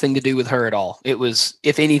nothing to do with her at all. It was,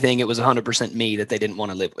 if anything, it was 100% me that they didn't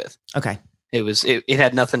want to live with. Okay. It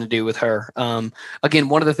had nothing to do with her. Again,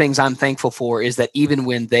 one of the things I'm thankful for is that even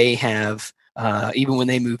when they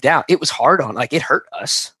moved out, it was hard it hurt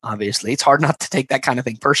us. Obviously, it's hard not to take that kind of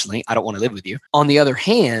thing personally. I don't want to live with you. On the other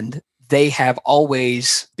hand, they have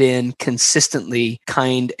always been consistently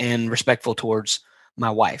kind and respectful towards my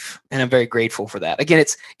wife. And I'm very grateful for that. Again,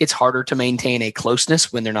 it's harder to maintain a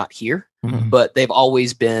closeness when they're not here, but they've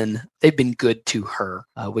been good to her,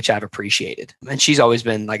 which I've appreciated. And she's always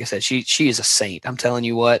been, like I said, she is a saint. I'm telling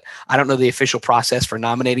you what, I don't know the official process for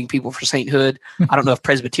nominating people for sainthood. I don't know if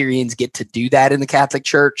Presbyterians get to do that in the Catholic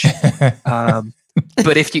Church.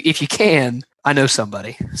 But if you can, I know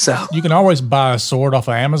somebody. So you can always buy a sword off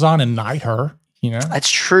of Amazon and knight her. That's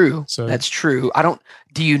true. So, that's true.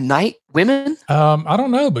 Do you knight women? I don't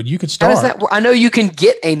know, but you could start. How does that work? I know you can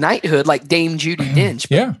get a knighthood like Dame Judi Dench.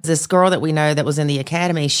 Yeah. This girl that we know that was in the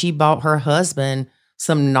academy, she bought her husband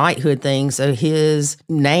some knighthood thing. So his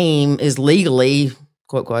name is legally,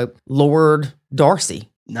 quote, quote, Lord Darcy.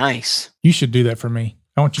 Nice. You should do that for me.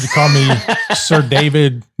 I want you to call me Sir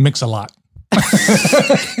David Mix-a-Lot.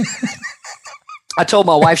 I told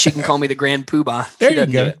my wife she can call me the Grand Poobah. There you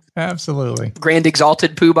go. Absolutely. Grand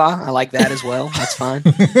Exalted Poobah. I like that as well. That's fine.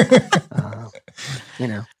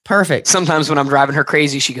 Perfect. Sometimes when I'm driving her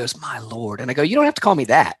crazy, she goes, "My Lord," and I go, "You don't have to call me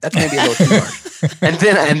that. That's maybe a little too hard."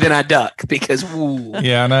 and then I duck because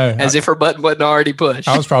yeah, I know. As if her button wasn't already pushed.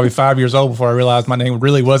 I was probably 5 years old before I realized my name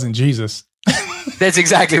really wasn't Jesus. That's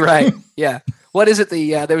exactly right. Yeah. What is it?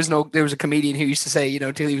 There was a comedian who used to say,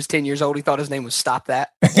 till he was 10 years old, he thought his name was Stop That.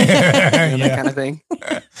 That kind of thing.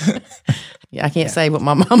 Yeah, I can't say what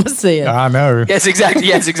my mama said. I know. That's exactly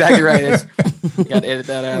right. You got to edit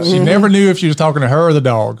that out. She never knew if she was talking to her or the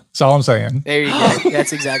dog. That's all I'm saying. There you go.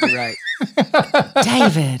 That's exactly right.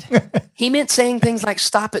 David. He meant saying things like,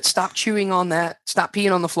 "Stop it, stop chewing on that, stop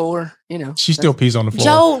peeing on the floor." She still pees on the floor.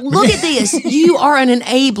 Joel, look at this. You are an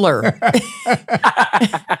enabler.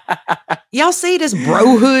 Y'all see this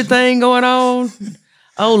brohood thing going on?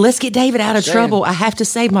 Oh, let's get David out of trouble. I have to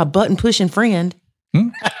save my button pushing friend.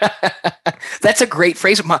 That's a great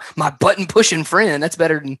phrase. My button pushing friend. That's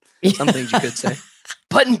better than some things you could say.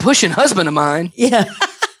 Button pushing husband of mine. Yeah.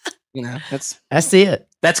 That's it.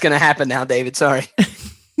 That's going to happen now, David. Sorry.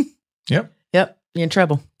 Yep. You're in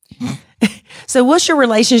trouble. So what's your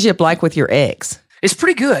relationship like with your ex? It's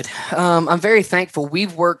pretty good. I'm very thankful.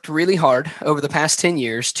 We've worked really hard over the past 10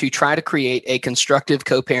 years to try to create a constructive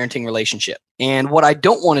co-parenting relationship. And what I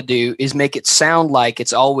don't want to do is make it sound like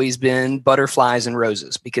it's always been butterflies and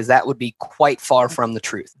roses, because that would be quite far from the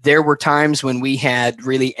truth. There were times when we had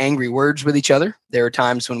really angry words with each other. There were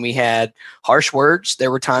times when we had harsh words.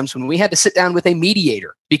 There were times when we had to sit down with a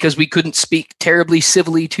mediator because we couldn't speak terribly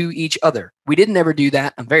civilly to each other. We didn't ever do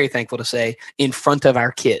that, I'm very thankful to say, in front of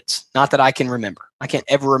our kids. Not that I can remember. I can't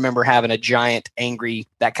ever remember having a giant, angry,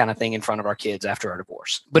 that kind of thing in front of our kids after our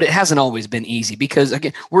divorce. But it hasn't always been easy because,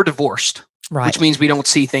 again, we're divorced. Right. Which means we don't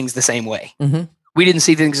see things the same way. Mm-hmm. We didn't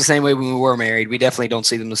see things the same way when we were married. We definitely don't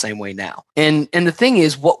see them the same way now. And the thing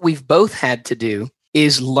is, what we've both had to do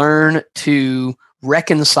is learn to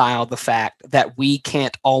reconcile the fact that we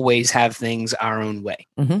can't always have things our own way.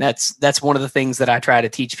 Mm-hmm. That's one of the things that I try to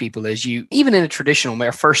teach people is even in a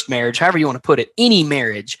traditional first marriage, however you want to put it, any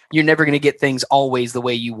marriage, you're never going to get things always the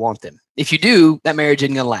way you want them. If you do, that marriage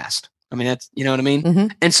isn't going to last. I mean, that's, you know what I mean? Mm-hmm.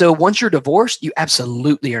 And so once you're divorced, you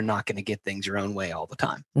absolutely are not going to get things your own way all the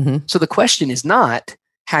time. Mm-hmm. So the question is not,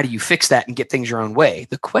 how do you fix that and get things your own way?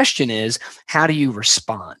 The question is, how do you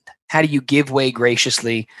respond? How do you give way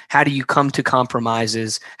graciously? How do you come to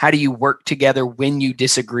compromises? How do you work together when you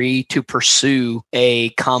disagree to pursue a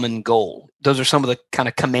common goal? Those are some of the kind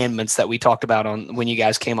of commandments that we talked about when you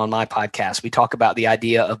guys came on my podcast. We talk about the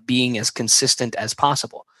idea of being as consistent as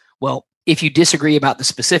possible. Well, if you disagree about the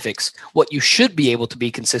specifics, what you should be able to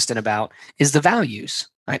be consistent about is the values.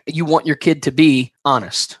 Right? You want your kid to be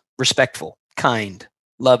honest, respectful, kind,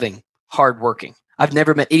 loving, hardworking. I've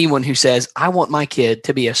never met anyone who says, I want my kid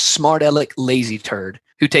to be a smart aleck lazy turd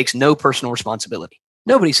who takes no personal responsibility.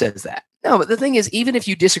 Nobody says that. No, but the thing is, even if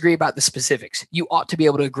you disagree about the specifics, you ought to be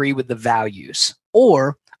able to agree with the values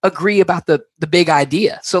or agree about the big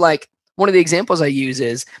idea. So like one of the examples I use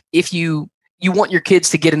is if you want your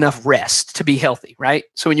kids to get enough rest to be healthy, right?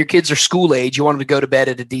 So when your kids are school age, you want them to go to bed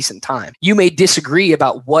at a decent time. You may disagree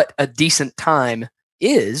about what a decent time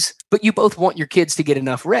is, but you both want your kids to get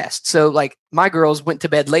enough rest. So like my girls went to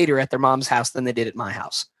bed later at their mom's house than they did at my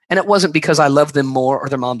house. And it wasn't because I loved them more or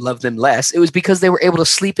their mom loved them less. It was because they were able to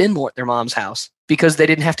sleep in more at their mom's house because they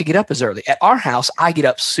didn't have to get up as early. At our house, I get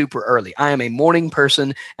up super early. I am a morning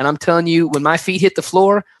person. And I'm telling you, when my feet hit the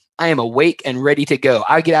floor, I am awake and ready to go.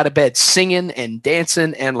 I get out of bed singing and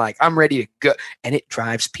dancing and like I'm ready to go. And it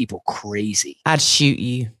drives people crazy. I'd shoot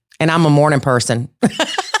you. And I'm a morning person.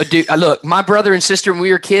 Dude, look, my brother and sister, when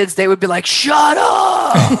we were kids, they would be like, shut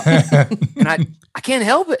up. And I can't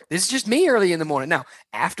help it. It's just me early in the morning. Now,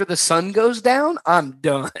 after the sun goes down, I'm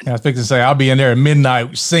done. I was fixing to say, I'll be in there at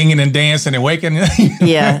midnight singing and dancing and waking.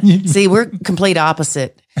 Yeah. See, we're complete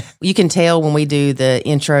opposite. You can tell when we do the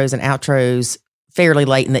intros and outros fairly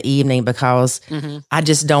late in the evening because I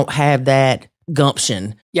just don't have that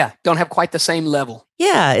gumption. Yeah, don't have quite the same level.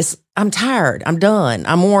 Yeah, I'm tired. I'm done.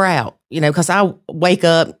 I'm wore out, because I wake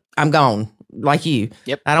up, I'm gone like you.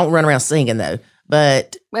 Yep. I don't run around singing though,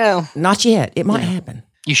 but not yet. It might happen.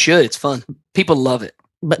 You should. It's fun. People love it.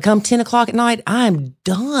 But come 10 o'clock at night, I'm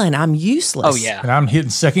done. I'm useless. Oh, yeah. And I'm hitting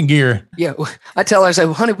second gear. Yeah. I tell her, I say,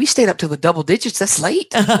 well, honey, we stayed up till the double digits. That's late.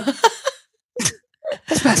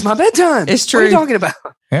 That's past my bedtime. It's true. What are you talking about?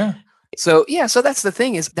 Yeah. So that's the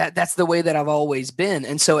thing is that's the way that I've always been.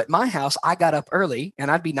 And so at my house, I got up early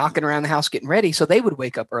and I'd be knocking around the house getting ready. So they would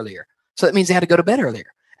wake up earlier. So that means they had to go to bed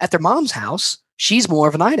earlier. At their mom's house, she's more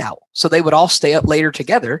of a night owl. So they would all stay up later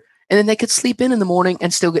together and then they could sleep in the morning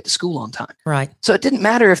and still get to school on time. Right. So it didn't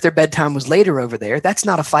matter if their bedtime was later over there. That's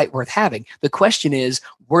not a fight worth having. The question is,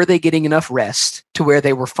 were they getting enough rest to where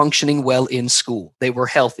they were functioning well in school? They were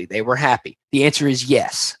healthy. They were happy. The answer is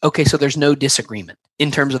yes. Okay, so there's no disagreement in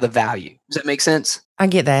terms of the value. Does that make sense? I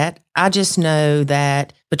get that. I just know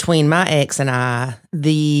that between my ex and I,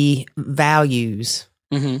 the values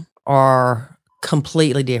are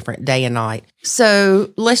completely different day and night.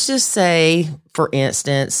 So let's just say, for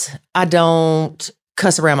instance, I don't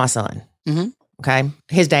cuss around my son. Okay.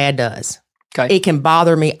 His dad does. Okay. It can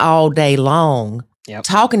bother me all day long. Yep.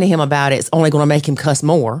 Talking to him about it is only going to make him cuss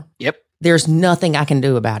more. Yep. There's nothing I can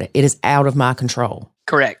do about it. It is out of my control.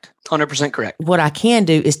 Correct. 100% correct. What I can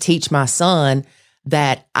do is teach my son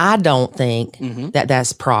that I don't think that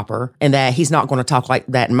that's proper and that he's not going to talk like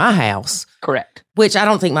that in my house. Correct. Which I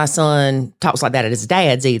don't think my son talks like that at his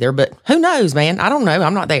dad's either, but who knows, man? I don't know.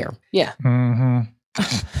 I'm not there. Yeah.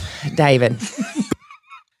 David.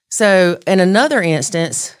 So in another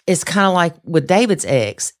instance, it's kind of like with David's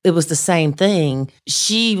ex. It was the same thing.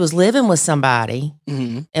 She was living with somebody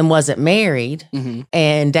and wasn't married.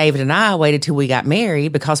 And David and I waited till we got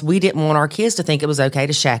married because we didn't want our kids to think it was okay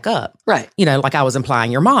to shack up. Right. You know, like I was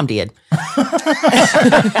implying your mom did.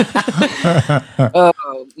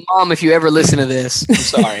 Mom, if you ever listen to this, I'm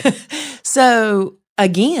sorry. So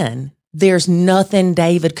again, there's nothing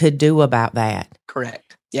David could do about that.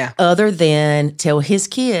 Correct. Yeah. Other than tell his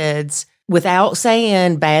kids without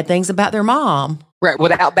saying bad things about their mom. Right.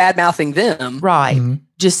 Without bad mouthing them. Right.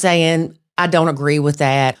 Just saying, I don't agree with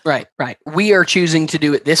that. Right. Right. We are choosing to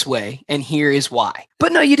do it this way, and here is why.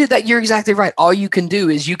 But no, you did that. You're exactly right. All you can do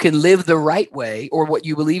is you can live the right way, or what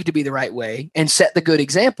you believe to be the right way, and set the good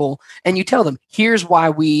example. And you tell them, here's why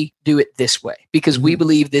we do it this way, because we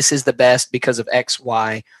believe this is the best because of X,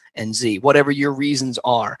 Y, and Z, whatever your reasons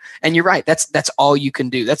are. And you're right. That's all you can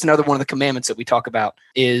do. That's another one of the commandments that we talk about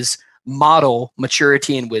is model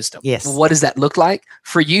maturity and wisdom. Yes. What does that look like?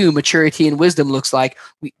 For you, maturity and wisdom looks like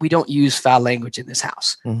we don't use foul language in this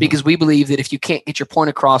house because we believe that if you can't get your point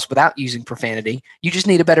across without using profanity, you just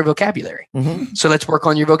need a better vocabulary. So let's work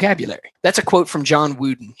on your vocabulary. That's a quote from John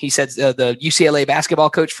Wooden. He said, the UCLA basketball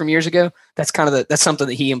coach from years ago, that's something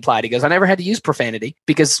that he implied. He goes, I never had to use profanity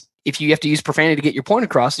because if you have to use profanity to get your point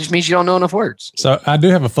across, it just means you don't know enough words. So I do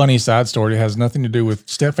have a funny side story. It has nothing to do with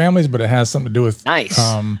step families, but it has something to do with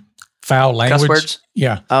foul language. Cuss words?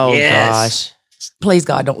 Yeah. Oh, gosh. Please,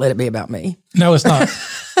 God, don't let it be about me. No, it's not.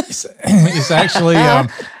 It's actually, I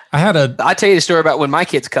tell you the story about when my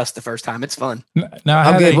kids cussed the first time. It's fun.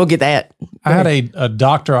 No, good. We'll get that. I had a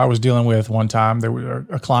doctor I was dealing with one time. There was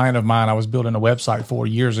a client of mine I was building a website for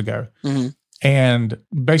years ago. And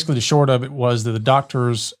basically the short of it was that the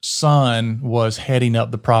doctor's son was heading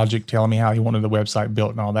up the project, telling me how he wanted the website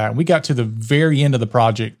built and all that. And we got to the very end of the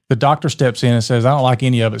project. The doctor steps in and says, I don't like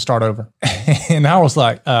any of it. Start over. And I was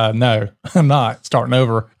like, no, I'm not starting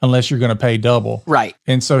over unless you're going to pay double. Right.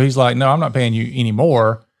 And so he's like, no, I'm not paying you any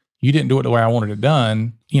more. You didn't do it the way I wanted it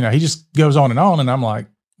done. You know, he just goes on. And I'm like,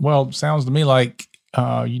 well, sounds to me like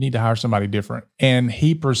you need to hire somebody different. And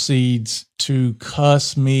he proceeds to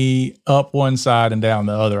cuss me up one side and down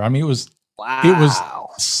the other. I mean, it was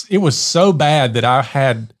so bad that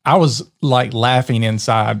I was like laughing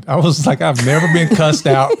inside. I was like, I've never been cussed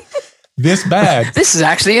out this bad. This is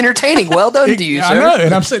actually entertaining. Well done to you, sir. I know.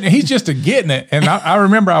 And I'm sitting there, he's just getting it. And I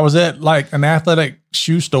remember I was at like an athletic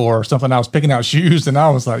shoe store or something. I was picking out shoes and I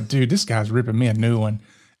was like, dude, this guy's ripping me a new one.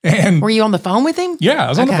 And were you on the phone with him? Yeah, I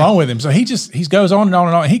was on the phone with him. So he goes on and on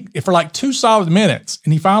and on. He for like 2 solid minutes,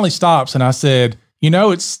 and he finally stops. And I said, you know,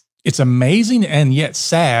 it's amazing and yet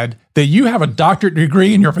sad that you have a doctorate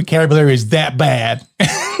degree and your vocabulary is that bad.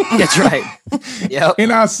 That's right. Yep.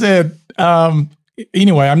 And I said,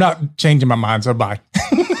 anyway, I'm not changing my mind. So bye.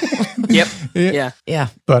 Yep. Yeah.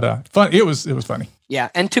 But fun. It was funny. Yeah.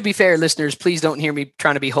 And to be fair, listeners, please don't hear me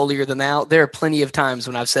trying to be holier than thou. There are plenty of times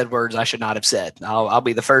when I've said words I should not have said. I'll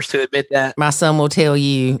be the first to admit that. My son will tell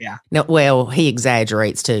you. Yeah. No, well, he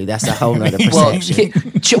exaggerates too. That's a whole nother perception.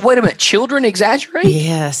 Wait a minute. Children exaggerate?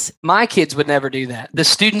 Yes. My kids would never do that. The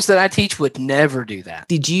students that I teach would never do that.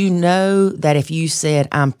 Did you know that if you said,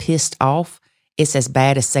 I'm pissed off, it's as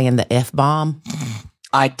bad as saying the F-bomb?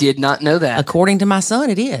 I did not know that. According to my son,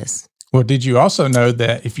 it is. Well, did you also know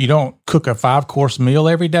that if you don't cook a 5-course meal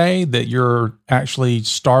every day, that you're actually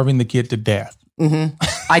starving the kid to death?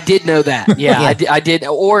 I did know that. Yeah, I did.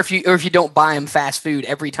 Or if you don't buy them fast food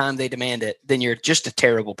every time they demand it, then you're just a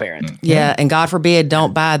terrible parent. Yeah, and God forbid,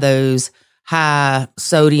 don't buy those high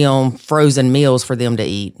sodium frozen meals for them to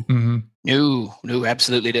eat. Mm-hmm. No,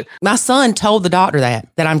 absolutely do. My son told the doctor that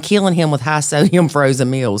I'm killing him with high sodium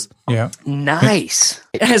frozen meals. Yeah. Nice.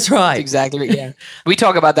 That's right. Exactly right. Yeah. We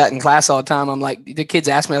talk about that in class all the time. I'm like, the kids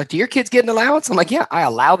ask me, like, do your kids get an allowance? I'm like, yeah, I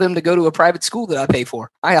allow them to go to a private school that I pay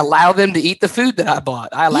for. I allow them to eat the food that I bought.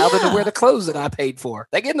 I allow them to wear the clothes that I paid for.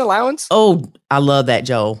 They get an allowance. Oh, I love that,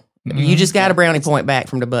 Joel. You just got a brownie point back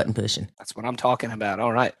from the button pushing. That's what I'm talking about.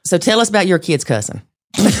 All right. So tell us about your kids cussing.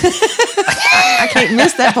 I can't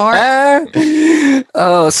miss that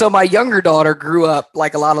part. So my younger daughter grew up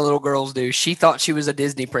like a lot of little girls do. She thought she was a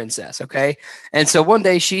Disney princess. Okay. And so one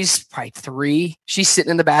day she's probably 3. She's sitting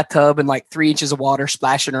in the bathtub in like 3 inches of water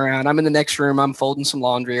splashing around. I'm in the next room. I'm folding some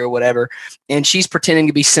laundry or whatever. And she's pretending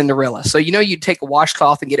to be Cinderella. So, you take a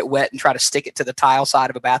washcloth and get it wet and try to stick it to the tile side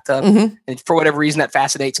of a bathtub. Mm-hmm. And for whatever reason, that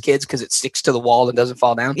fascinates kids because it sticks to the wall and doesn't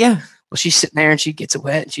fall down. Yeah. Well, she's sitting there and she gets it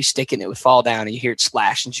wet and she's sticking it, would fall down and you hear it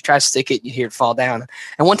splash, and she tries to stick it and you hear it fall down.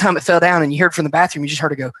 And one time it fell down and you heard from the bathroom, you just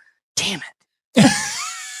heard her go, damn it.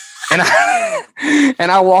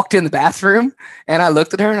 and I walked in the bathroom and I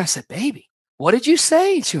looked at her and I said, baby, what did you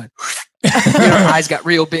say? And she went, her eyes got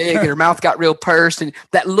real big and her mouth got real pursed, and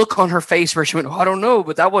that look on her face where she went, oh, I don't know,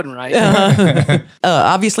 but that wasn't right.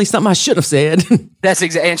 Obviously something I should have said. That's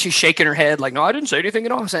exactly. And she's shaking her head like, no, I didn't say anything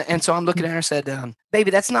at all. And so I'm looking at her and said,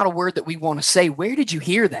 baby, that's not a word that we want to say. Where did you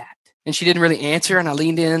hear that? And she didn't really answer. And I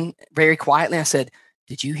leaned in very quietly. I said,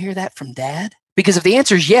 did you hear that from Dad? Because if the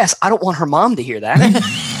answer is yes, I don't want her mom to hear that.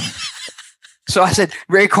 So I said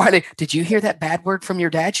very quietly, did you hear that bad word from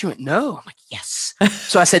your dad? She went, no. I'm like, yes.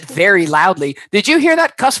 So I said very loudly, did you hear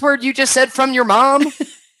that cuss word you just said from your mom?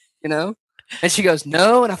 And she goes,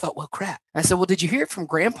 no. And I thought, well, crap. I said, well, did you hear it from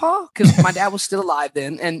Grandpa? Because my dad was still alive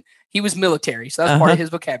then and he was military. So that's part of his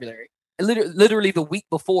vocabulary. And literally the week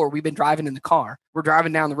before, we've been driving in the car. We're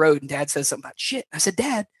driving down the road and Dad says something about shit. I said,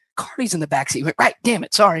 Dad, Carly's in the backseat. He went, right, damn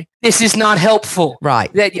it, sorry. This is not helpful.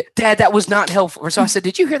 Right. Dad, that was not helpful. So I said,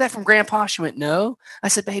 did you hear that from Grandpa? She went, no. I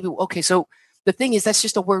said, baby, okay, so the thing is, that's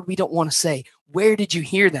just a word we don't want to say. Where did you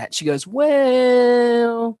hear that? She goes,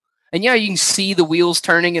 well... And you can see the wheels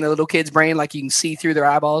turning in a little kid's brain, like you can see through their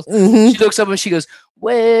eyeballs. Mm-hmm. She looks up and she goes,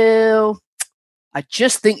 well, I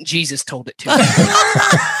just think Jesus told it to me.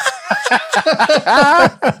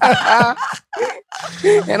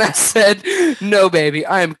 And I said, no, baby,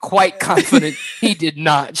 I am quite confident he did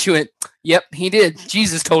not. She went, yep, he did.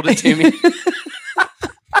 Jesus told it to me.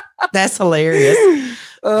 That's hilarious.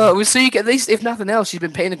 So you can, at least, if nothing else, she's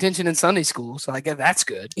been paying attention in Sunday school. So I guess that's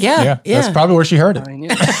good. Yeah. That's probably where she heard it.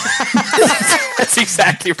 That's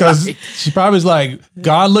exactly right. Because she probably was like,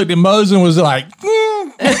 God looked at Moses and was like,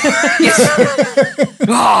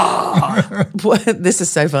 This is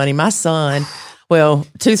so funny. My son, well,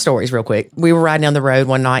 2 stories real quick. We were riding down the road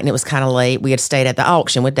one night and it was kind of late. We had stayed at the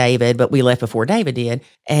auction with David, but we left before David did.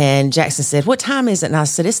 And Jackson said, what time is it? And I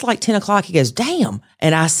said, it's like 10 o'clock. He goes, damn.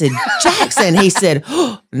 And I said, Jackson. He said,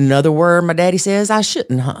 another word my daddy says I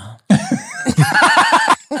shouldn't, huh?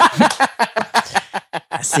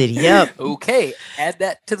 I said, yep. Okay, add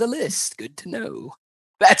that to the list. Good to know.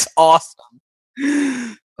 That's awesome.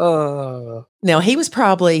 Now, he was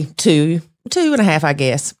probably 2.5, I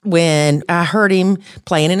guess, when I heard him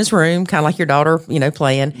playing in his room, kind of like your daughter,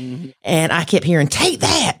 playing. Mm-hmm. And I kept hearing, take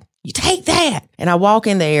that. You take that. And I walk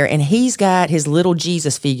in there and he's got his little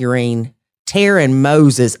Jesus figurine tearing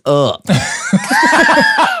Moses up.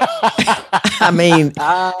 I mean,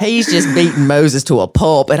 he's just beating Moses to a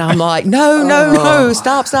pulp. And I'm like, no,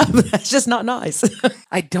 stop. That's just not nice.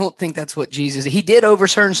 I don't think that's what Jesus, he did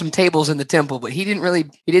overturn some tables in the temple, but he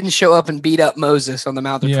didn't show up and beat up Moses on the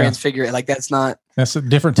Mount of Transfiguration. Like that's a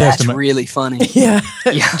different testament. That's really funny. Yeah.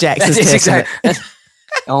 That Jackson's is testament.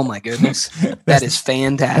 Oh my goodness. That is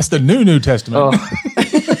fantastic. That's the New Testament. Oh,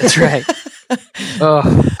 that's right.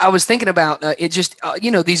 I was thinking about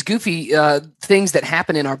these goofy things that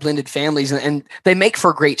happen in our blended families, and they make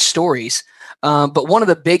for great stories. But one of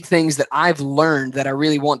the big things that I've learned that I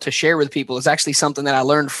really want to share with people is actually something that I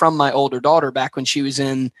learned from my older daughter back when she was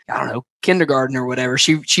in, kindergarten or whatever.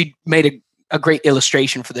 She made a great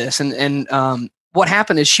illustration for this. And what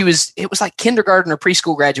happened is it was like kindergarten or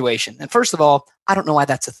preschool graduation. And first of all, I don't know why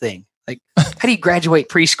that's a thing. Like, how do you graduate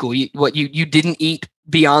preschool? You didn't eat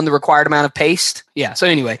beyond the required amount of paste? Yeah. So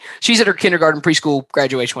anyway, she's at her kindergarten, preschool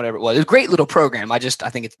graduation, whatever it was. It was a great little program. I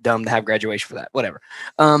think it's dumb to have graduation for that, whatever.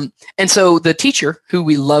 And so the teacher, who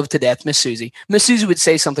we love to death, Miss Susie would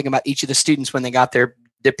say something about each of the students when they got their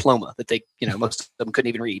diploma that they, most of them couldn't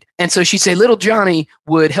even read. And so she'd say, little Johnny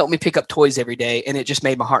would help me pick up toys every day. And it just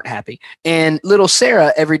made my heart happy. And little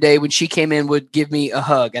Sarah every day when she came in would give me a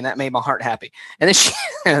hug, and that made my heart happy. And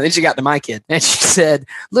then she got to my kid and she said,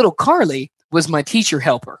 little Carly was my teacher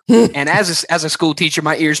helper. And as a school teacher,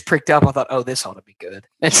 my ears pricked up. I thought, oh, this ought to be good.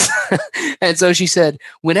 And so she said,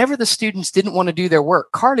 whenever the students didn't want to do their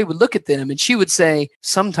work, Carly would look at them and she would say,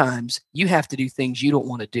 sometimes you have to do things you don't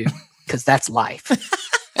want to do because that's life.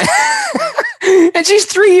 And she's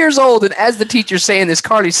 3 years old. And as the teacher's saying this,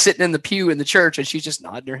 Carly's sitting in the pew in the church and she's just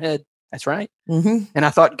nodding her head. That's right. Mm-hmm. And I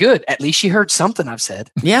thought, good. At least she heard something I've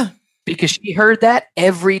said. Yeah. Because she heard that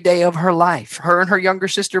every day of her life, her and her younger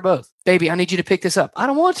sister both. Baby, I need you to pick this up. I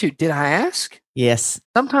don't want to. Did I ask? Yes.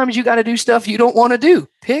 Sometimes you got to do stuff you don't want to do.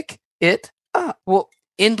 Pick it up. Well,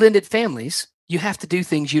 in blended families, you have to do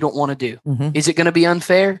things you don't want to do. Mm-hmm. Is it going to be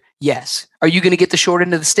unfair? Yes. Are you going to get the short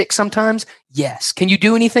end of the stick sometimes? Yes. Can you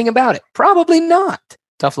do anything about it? Probably not.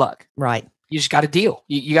 Tough luck. Right. You just got to deal.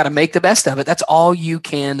 You got to make the best of it. That's all you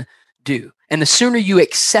can do. And the sooner you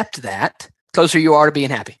accept that, closer you are to being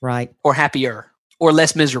happy. Right. Or happier or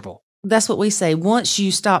less miserable. That's what we say. Once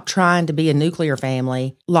you stop trying to be a nuclear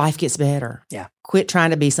family, life gets better. Yeah. Quit trying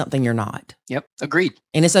to be something you're not. Yep. Agreed.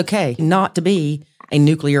 And it's okay not to be a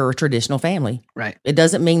nuclear or traditional family. Right. It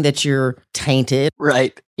doesn't mean that you're tainted.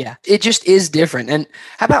 Right. Yeah. It just is different. And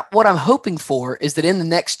how about what I'm hoping for is that in the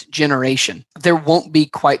next generation, there won't be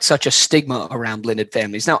quite such a stigma around blended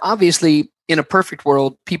families. Now, obviously, in a perfect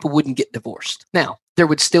world, people wouldn't get divorced. Now, there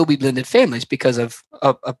would still be blended families because of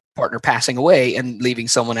a partner passing away and leaving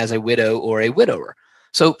someone as a widow or a widower.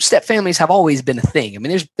 So step families have always been a thing. I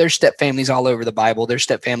mean, there's step families all over the Bible. There's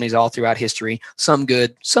step families all throughout history, some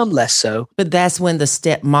good, some less so. But that's when the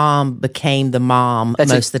stepmom became the mom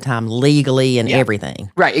most of the time, legally and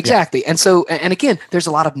everything. Right, exactly. Yeah. And so, and again, there's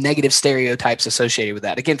a lot of negative stereotypes associated with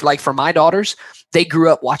that. Again, for my daughters, they grew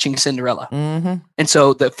up watching Cinderella. Mm-hmm. And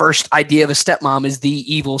so the first idea of a stepmom is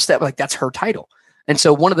the evil that's her title. And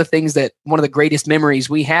so one of the greatest memories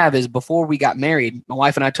we have is before we got married, my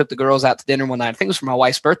wife and I took the girls out to dinner one night. I think it was for my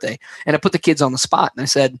wife's birthday. And I put the kids on the spot and I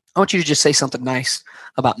said, I want you to just say something nice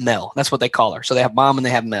about Mel. That's what they call her. So they have Mom and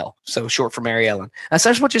they have Mel. So short for Mary Ellen. I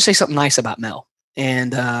said, I just want you to say something nice about Mel.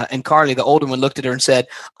 And Carly, the older one, looked at her and said,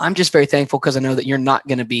 I'm just very thankful because I know that you're not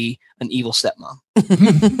going to be an evil stepmom.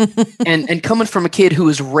 and coming from a kid who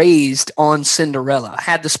was raised on Cinderella,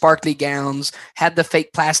 had the sparkly gowns, had the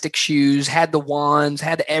fake plastic shoes, had the wands,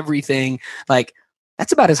 had everything,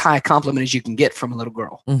 that's about as high a compliment as you can get from a little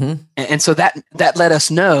girl. Mm-hmm. And so that let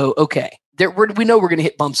us know, okay, we know we're going to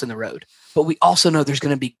hit bumps in the road, but we also know there's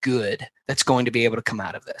going to be good that's going to be able to come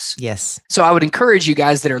out of this. Yes. So I would encourage you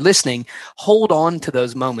guys that are listening, hold on to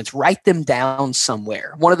those moments, write them down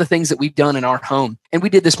somewhere. One of the things that we've done in our home, and we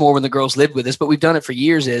did this more when the girls lived with us, but we've done it for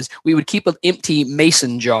years, is we would keep an empty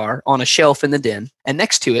mason jar on a shelf in the den. And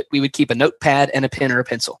next to it, we would keep a notepad and a pen or a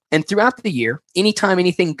pencil. And throughout the year, anytime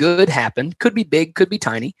anything good happened, could be big, could be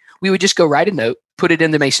tiny, we would just go write a note, put it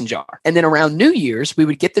in the mason jar. And then around New Year's, we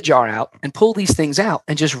would get the jar out and pull these things out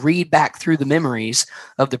and just read back through the memories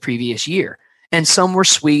of the previous year. And some were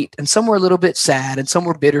sweet and some were a little bit sad and some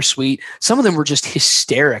were bittersweet. Some of them were just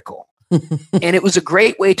hysterical. And it was a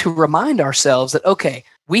great way to remind ourselves that, okay,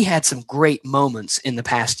 we had some great moments in the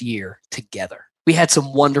past year together. We had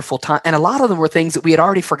some wonderful time. And a lot of them were things that we had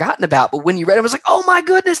already forgotten about. But when you read it, it was like, oh my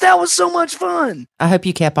goodness, that was so much fun. I hope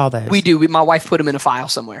you kept all those. We do. My wife put them in a file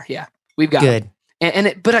somewhere. Yeah, we've got good. Them.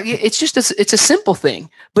 But it's just it's a simple thing,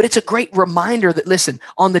 but it's a great reminder that, listen,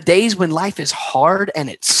 on the days when life is hard and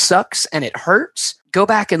it sucks and it hurts, go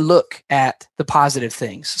back and look at the positive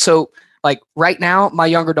things. So right now, my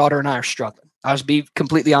younger daughter and I are struggling. I'll just be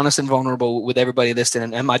completely honest and vulnerable with everybody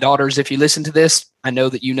listening. And my daughters, if you listen to this, I know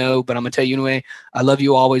that you know, but I'm going to tell you anyway, I love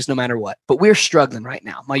you always, no matter what. But we're struggling right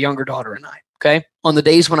now, my younger daughter and I. Okay. On the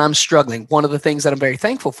days when I'm struggling, one of the things that I'm very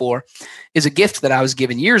thankful for is a gift that I was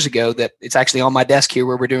given years ago that it's actually on my desk here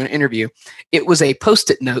where we're doing an interview. It was a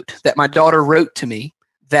Post-it note that my daughter wrote to me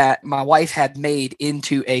that my wife had made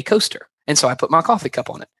into a coaster. And so I put my coffee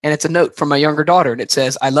cup on it. And it's a note from my younger daughter. And it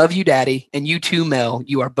says, I love you, Daddy. And you too, Mel.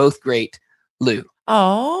 You are both great, Lou.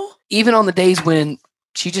 Oh. Even on the days when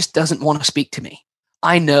she just doesn't want to speak to me,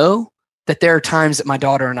 I know that there are times that my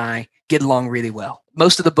daughter and I get along really well.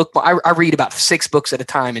 Most of the bookmark, I read about 6 books at a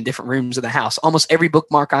time in different rooms of the house. Almost every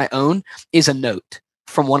bookmark I own is a note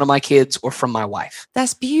from one of my kids or from my wife.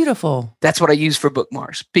 That's beautiful. That's what I use for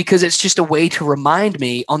bookmarks because it's just a way to remind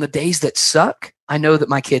me on the days that suck, I know that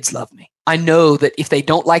my kids love me. I know that if they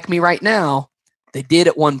don't like me right now, they did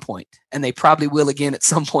at one point and they probably will again at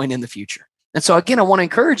some point in the future. And so again, I want to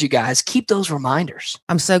encourage you guys, keep those reminders.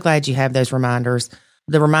 I'm so glad you have those reminders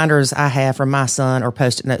the reminders I have from my son are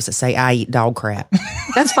Post-it notes that say, I eat dog crap.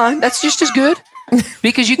 That's fine. That's just as good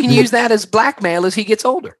because you can use that as blackmail as he gets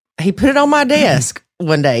older. He put it on my desk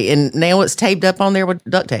one day, and now it's taped up on there with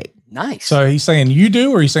duct tape. Nice. So he's saying you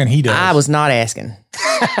do, or he's saying he does? I was not asking.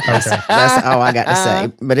 Okay. That's all I got to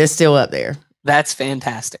say, but it's still up there. That's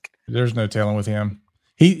fantastic. There's no telling with him.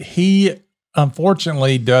 He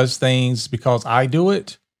unfortunately does things because I do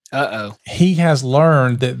it. Uh-oh. He has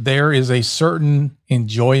learned that there is a certain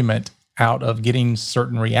enjoyment out of getting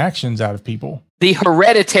certain reactions out of people. The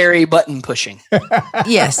hereditary button pushing.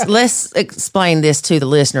 Yes, let's explain this to the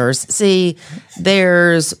listeners. See,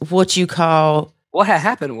 there's what you call What had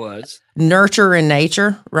happened was nurture and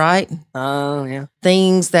nature, right? Oh, yeah.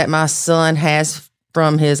 Things that my son has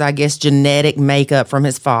from his, I guess, genetic makeup from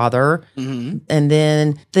his father. Mm-hmm. And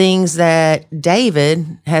then things that David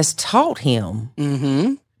has taught him.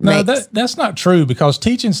 Mm-hmm. No, that's not true, because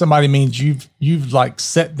teaching somebody means you've like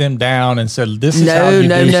set them down and said, this is how you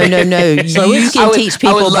do it. No. So You can teach people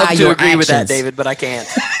I would love by to your agree with that, actions. David, but I can't.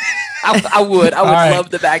 I would right. love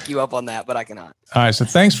to back you up on that, but I cannot. All right, so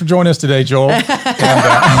thanks for joining us today, Joel. And,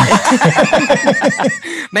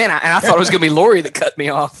 Man, I thought it was going to be Lori that cut me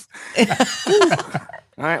off.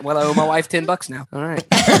 All right. Well, I owe my wife $10 now. All right.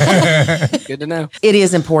 Good to know. It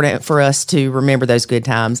is important for us to remember those good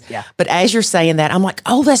times. Yeah. But as you're saying that, I'm like,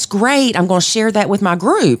 oh, that's great. I'm going to share that with my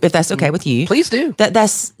group, if that's okay with you. Please do.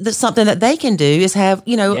 That's something that they can do is have,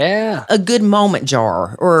 Yeah. a good moment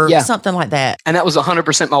jar or something like that. And that was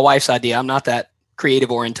 100% my wife's idea. I'm not that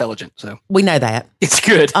creative or intelligent, so We know that. it's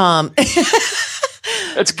good.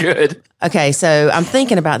 That's good. Okay, so I'm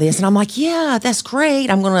thinking about this and I'm like, yeah, that's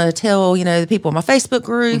great. I'm going to tell, the people in my Facebook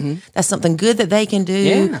group, that's something good that they can do.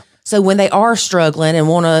 Yeah. So when they are struggling and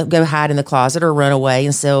want to go hide in the closet or run away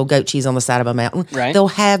and sell goat cheese on the side of a mountain, Right. they'll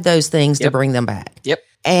have those things to bring them back. Yep.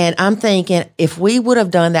 And I'm thinking, if we would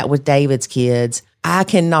have done that with David's kids, I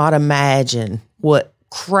cannot imagine what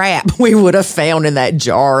crap we would have found in that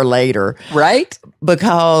jar later. Right?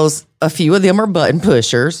 Because a few of them are button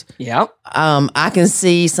pushers. Yep. I can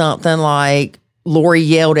see something like Lori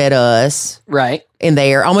yelled at us Right. in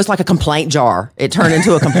there, almost like a complaint jar. It turned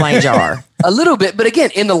into a complaint jar. A little bit. But again,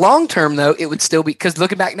 in the long term, though, it would still be, because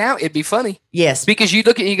looking back now, it'd be funny. Yes. Because you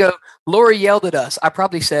look at it, you go, Lori yelled at us. I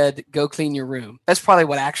probably said, go clean your room. That's probably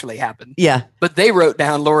what actually happened. Yeah. But they wrote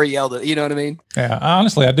down Lori yelled at, you know what I mean? yeah,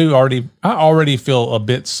 honestly, I already feel a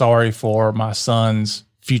bit sorry for my son's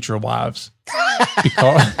future wives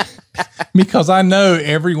because I know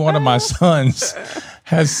every one of my sons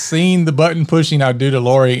has seen the button pushing I do to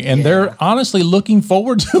Lori, and they're honestly looking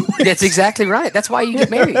forward to it. That's exactly right. That's why you get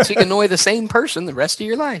married. So you can annoy the same person the rest of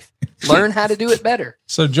your life. Learn how to do it better.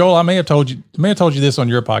 So Joel, I may have told you this on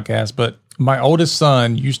your podcast, but my oldest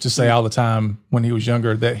son used to say all the time when he was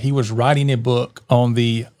younger that he was writing a book on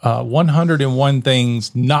the 101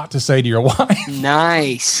 things not to say to your wife.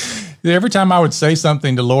 Nice. Every time I would say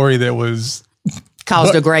something to Lori that was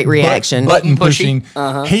Caused a great reaction. button pushing.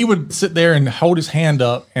 pushing, he would sit there and hold his hand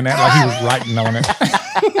up and act like he was writing on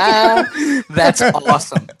it. That's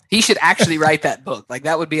awesome. He should actually write that book. Like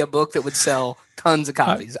that would be a book that would sell tons of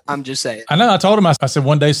copies. I'm just saying. I know. I told him, I said,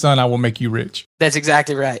 one day, son, I will make you rich. That's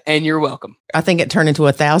exactly right. And you're welcome. I think it turned into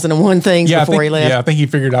 1,001 things before he left. Yeah, I think he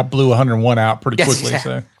figured I blew 101 out pretty quickly.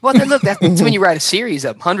 Exactly. So. Well, then look, that's when you write a series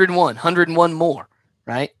of 101 more,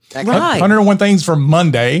 right? That kind of- Right. 101 things for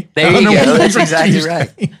Monday. There you 101 go. That's for exactly Tuesday.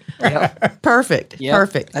 right. Yep. Perfect. Yep.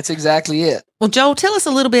 Perfect. That's exactly it. Well, Joel, tell us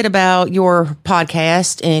a little bit about your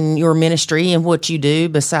podcast and your ministry and what you do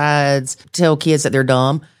besides tell kids that they're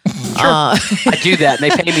dumb. I do that,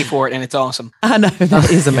 and they pay me for it, and it's awesome. I know.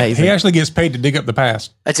 That is amazing. He actually gets paid to dig up the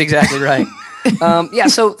past. That's exactly right.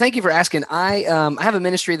 So thank you for asking. I have a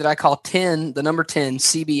ministry that I call 10, the number 10,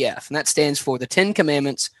 CBF, and that stands for the 10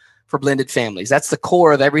 Commandments for Blended Families. That's the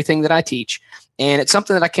core of everything that I teach. And it's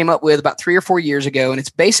something that I came up with about 3 or 4 years ago. And it's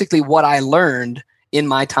basically what I learned in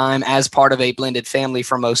my time as part of a blended family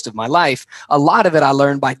for most of my life. A lot of it I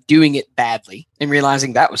learned by doing it badly and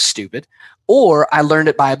realizing that was stupid. Or I learned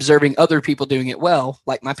it by observing other people doing it well,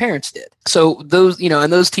 like my parents did. So those,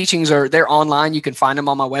 and those teachings they're online. You can find them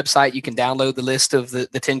on my website. You can download the list of the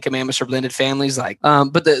 10 Commandments for Blended Families.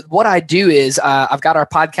 But what I do is I've got our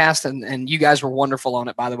podcast, and you guys were wonderful on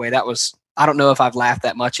it, by the way. I don't know if I've laughed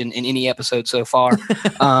that much in any episode so far.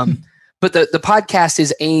 But the podcast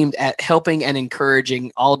is aimed at helping and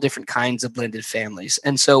encouraging all different kinds of blended families.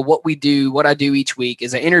 And so what I do each week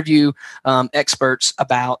is I interview experts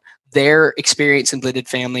about their experience in blended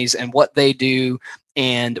families and what they do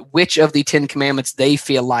and which of the 10 Commandments they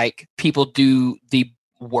feel like people do the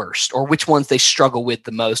worst or which ones they struggle with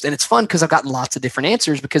the most. And it's fun because I've gotten lots of different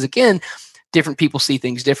answers because, again, different people see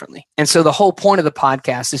things differently. And so the whole point of the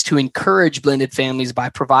podcast is to encourage blended families by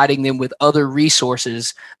providing them with other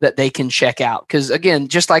resources that they can check out. Because again,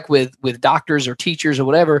 just like with doctors or teachers or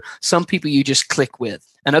whatever, some people you just click with.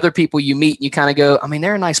 And other people you meet, you kind of go, I mean,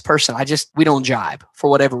 they're a nice person. We don't jibe for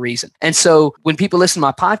whatever reason. And so when people listen to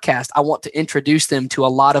my podcast, I want to introduce them to a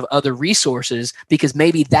lot of other resources because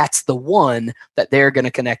maybe that's the one that they're going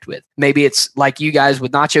to connect with. Maybe it's like you guys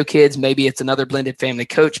with Nacho Kids. Maybe it's another blended family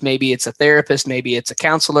coach. Maybe it's a therapist. Maybe it's a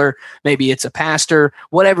counselor. Maybe it's a pastor,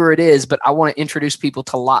 whatever it is. But I want to introduce people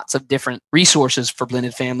to lots of different resources for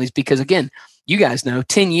blended families because, again, you guys know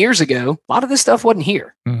 10 years ago, a lot of this stuff wasn't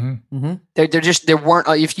here. Mm-hmm. Mm-hmm. There weren't,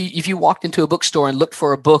 if you walked into a bookstore and looked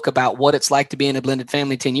for a book about what it's like to be in a blended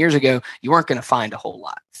family 10 years ago, you weren't going to find a whole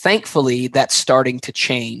lot. Thankfully, that's starting to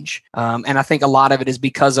change. And I think a lot of it is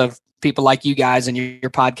because of people like you guys and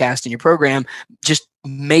your podcast and your program, just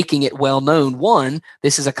making it well known. 1,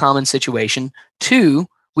 this is a common situation. 2,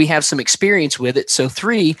 we have some experience with it. So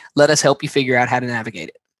 3, let us help you figure out how to navigate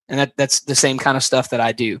it. And that's the same kind of stuff that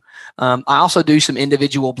I do. I also do some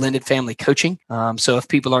individual blended family coaching. So if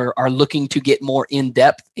people are looking to get more in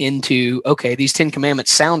depth into, okay, these 10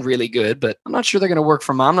 commandments sound really good, but I'm not sure they're going to work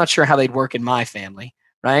I'm not sure how they'd work in my family,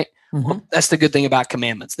 right? Mm-hmm. Well, that's the good thing about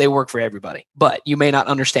commandments. They work for everybody, but you may not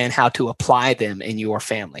understand how to apply them in your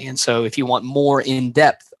family. And so if you want more in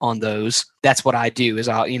depth on those, that's what I do is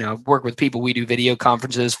I'll, work with people. We do video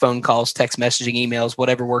conferences, phone calls, text messaging, emails,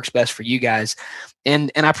 whatever works best for you guys. And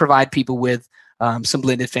I provide people with some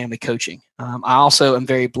blended family coaching. I also am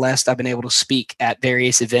very blessed. I've been able to speak at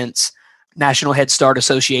various events, National Head Start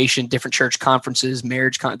Association, different church conferences,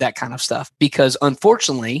 that kind of stuff. Because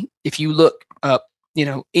unfortunately, if you look up,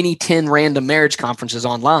 any 10 random marriage conferences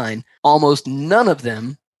online, almost none of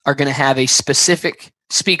them are going to have a specific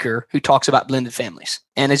speaker who talks about blended families.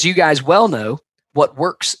 And as you guys well know, what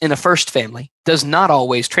works in a first family does not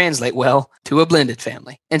always translate well to a blended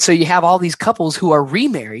family. And so you have all these couples who are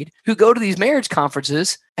remarried who go to these marriage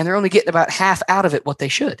conferences and they're only getting about half out of it what they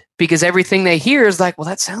should, because everything they hear is like, well,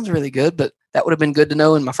 that sounds really good, but that would have been good to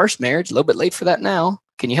know in my first marriage. A little bit late for that now.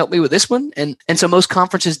 Can you help me with this one? And so most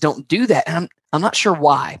conferences don't do that. And I'm not sure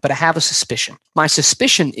why, but I have a suspicion. My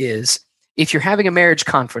suspicion is if you're having a marriage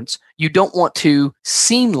conference, you don't want to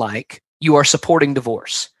seem like you are supporting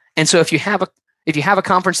divorce. And so if you have a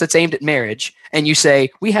conference that's aimed at marriage and you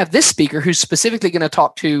say, we have this speaker who's specifically going to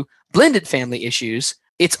talk to blended family issues,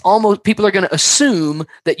 it's almost people are going to assume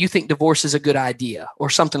that you think divorce is a good idea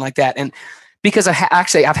or something like that. And because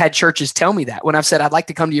I've had churches tell me that when I've said, I'd like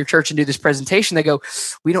to come to your church and do this presentation, they go,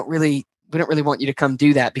 we don't really want you to come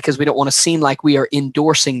do that because we don't want to seem like we are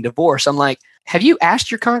endorsing divorce. I'm like, have you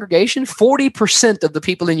asked your congregation? 40% of the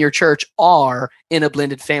people in your church are in a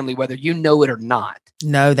blended family, whether you know it or not.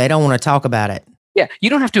 No, they don't want to talk about it. Yeah,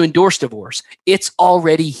 you don't have to endorse divorce. It's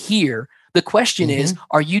already here. The question is,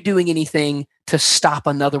 are you doing anything to stop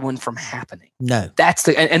another one from happening? No. That's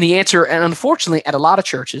the answer. And unfortunately, at a lot of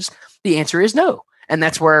churches, the answer is no. And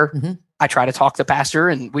that's where I try to talk to the pastor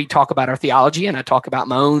and we talk about our theology and I talk about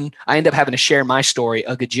my own. I end up having to share my story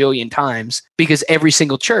a gajillion times because every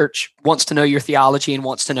single church wants to know your theology and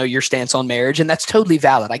wants to know your stance on marriage. And that's totally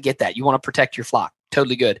valid. I get that. You want to protect your flock.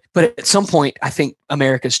 Totally good. But at some point, I think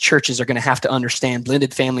America's churches are going to have to understand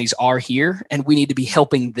blended families are here and we need to be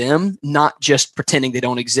helping them, not just pretending they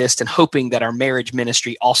don't exist and hoping that our marriage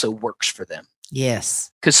ministry also works for them. Yes.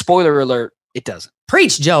 Because spoiler alert, it doesn't.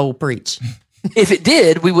 Preach, Joel, preach. If it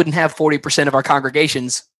did, we wouldn't have 40% of our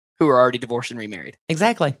congregations who are already divorced and remarried.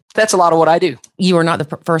 Exactly. That's a lot of what I do. You are not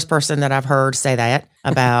the first person that I've heard say that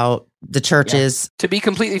about the churches. Yeah. To be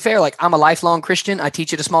completely fair, like I'm a lifelong Christian. I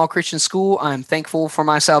teach at a small Christian school. I'm thankful for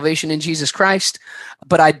my salvation in Jesus Christ.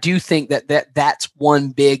 But I do think that's one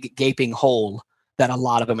big gaping hole that a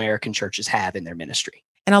lot of American churches have in their ministry.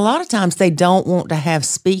 And a lot of times they don't want to have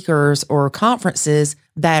speakers or conferences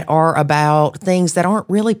that are about things that aren't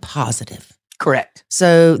really positive. Correct.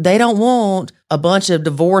 So they don't want a bunch of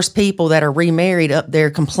divorced people that are remarried up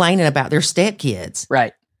there complaining about their stepkids.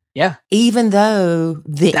 Right. Yeah. Even though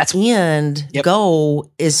the end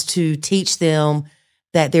goal is to teach them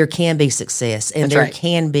that there can be success and there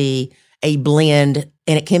can be a blend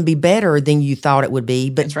and it can be better than you thought it would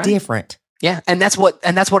be, but different. Yeah. And that's what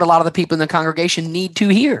a lot of the people in the congregation need to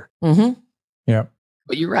hear. Mm-hmm. Yeah.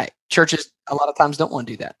 But you're right. Churches a lot of times don't want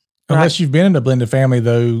to do that. Unless you've been in a blended family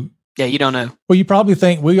though. Yeah, you don't know. Well, you probably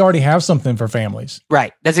think we already have something for families.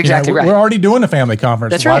 Right. That's exactly right. We're already doing a family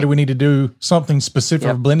conference. That's Why right. do we need to do something specific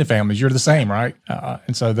for blended families? You're the same, right?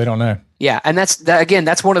 And so they don't know. Yeah. And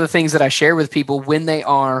that's one of the things that I share with people when they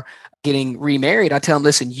are getting remarried, I tell them,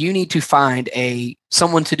 listen, you need to find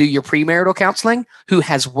someone to do your premarital counseling who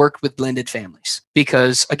has worked with blended families.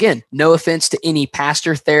 Because again, no offense to any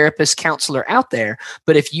pastor, therapist, counselor out there,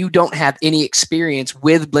 but if you don't have any experience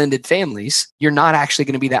with blended families, you're not actually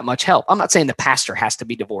going to be that much help. I'm not saying the pastor has to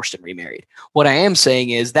be divorced and remarried. What I am saying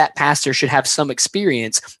is that pastor should have some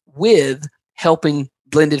experience with helping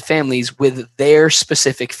blended families with their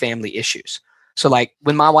specific family issues. So like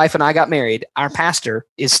when my wife and I got married, our pastor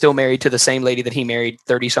is still married to the same lady that he married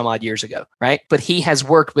 30 some odd years ago, right? But he has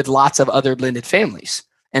worked with lots of other blended families.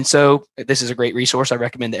 And so this is a great resource I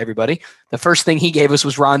recommend to everybody. The first thing he gave us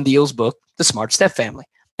was Ron Deal's book, The Smart Step Family.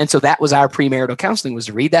 And so that was our premarital counseling, was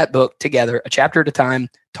to read that book together, a chapter at a time,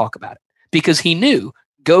 talk about it. Because he knew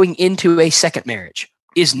going into a second marriage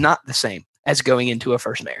is not the same as going into a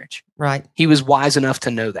first marriage. Right. He was wise enough to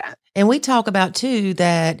know that. And we talk about too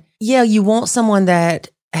that, yeah, you want someone that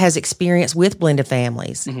has experience with blended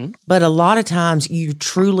families, but a lot of times you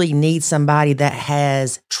truly need somebody that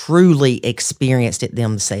has truly experienced it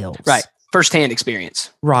themselves. Right. Firsthand experience.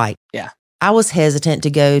 Right. Yeah. I was hesitant to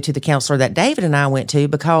go to the counselor that David and I went to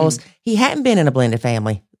because he hadn't been in a blended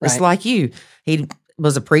family. It's like you. He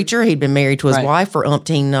was a preacher. He'd been married to his wife for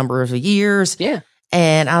umpteen number of years. Yeah.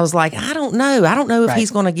 And I was like, I don't know. I don't know if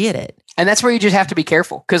he's going to get it. And that's where you just have to be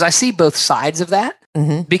careful, because I see both sides of that.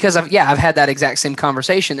 Because I've had that exact same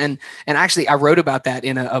conversation. And actually I wrote about that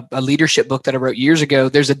in a leadership book that I wrote years ago.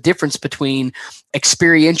 There's a difference between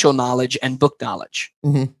experiential knowledge and book knowledge,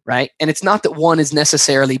 right? And it's not that one is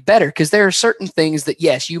necessarily better, because there are certain things that,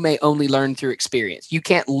 yes, you may only learn through experience. You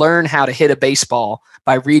can't learn how to hit a baseball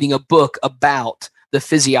by reading a book about the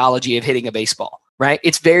physiology of hitting a baseball. Right?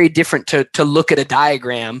 It's very different to look at a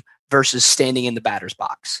diagram versus standing in the batter's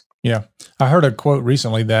box. Yeah. I heard a quote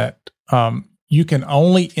recently that you can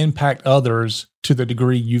only impact others to the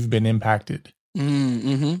degree you've been impacted.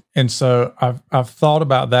 And so I've thought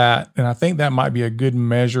about that, and I think that might be a good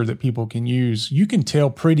measure that people can use. You can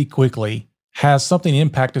tell pretty quickly, has something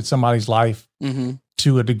impacted somebody's life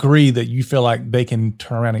to a degree that you feel like they can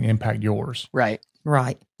turn around and impact yours. Right.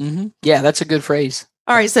 Right. Yeah, that's a good phrase.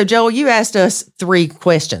 All right. So, Joel, you asked us 3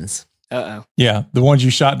 questions. Uh-oh. Yeah. The ones you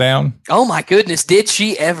shot down. Oh, my goodness. Did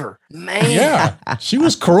she ever? Man. Yeah. She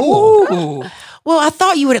was cruel. Ooh. Well, I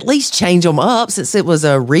thought you would at least change them up since it was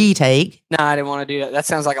a retake. No, I didn't want to do that. That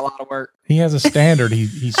sounds like a lot of work. He has a standard.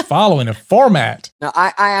 He's following a format. Now,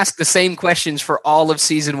 I asked the same questions for all of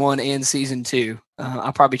season 1 and season 2.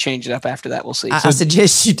 I'll probably change it up after that. We'll see. I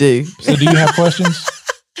suggest you do. So do you have questions?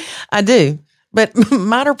 I do. But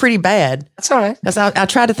mine are pretty bad. That's all right. Because I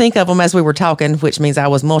tried to think of them as we were talking, which means I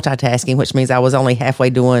was multitasking, which means I was only halfway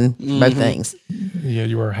doing both things. Yeah,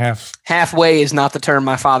 you were halfway is not the term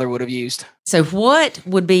my father would have used. So what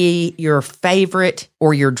would be your favorite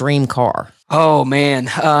or your dream car? Oh, man.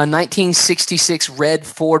 1966 red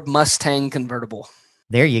Ford Mustang convertible.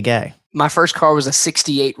 There you go. My first car was a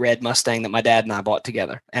 68 red Mustang that my dad and I bought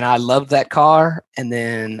together. And I loved that car. And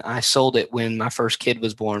then I sold it when my first kid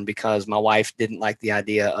was born because my wife didn't like the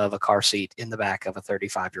idea of a car seat in the back of a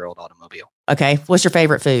 35-year-old automobile. Okay. What's your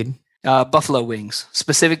favorite food? Buffalo wings,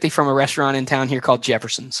 specifically from a restaurant in town here called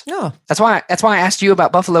Jefferson's. Oh. That's why I asked you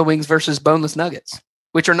about buffalo wings versus boneless nuggets,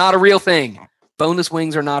 which are not a real thing. Boneless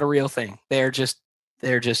wings are not a real thing. They're just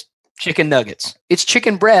chicken nuggets. It's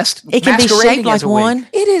chicken breast. It can be shaped like one.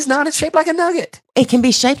 It is not. It's shaped like a nugget. It can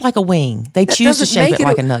be shaped like a wing. They choose to shape it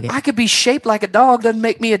like a nugget. I could be shaped like a dog. Doesn't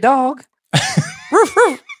make me a dog.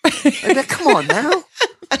 Come on now.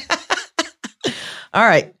 All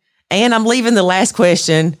right. And I'm leaving the last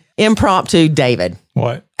question impromptu, David.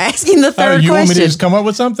 What? Asking the third question. You want me to just come up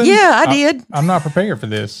with something? Yeah, I did. I'm not prepared for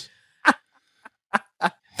this.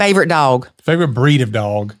 Favorite dog? Favorite breed of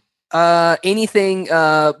dog? Anything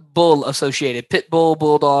bull associated, pit bull,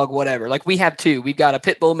 bulldog, whatever. Like we have 2. We've got a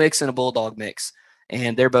pit bull mix and a bulldog mix,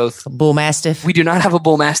 and they're both bull mastiff. We do not have a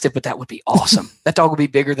bull mastiff, but that would be awesome. That dog would be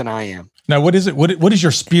bigger than I am. Now, what is it? What is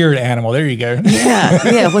your spirit animal? There you go.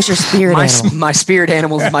 Yeah. What's your spirit animal? My spirit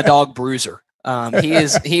animal is my dog Bruiser. He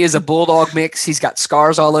is a bulldog mix. He's got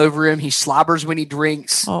scars all over him. He slobbers when he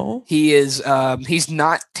drinks. Oh. He's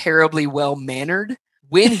not terribly well mannered.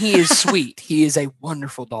 When he is sweet, he is a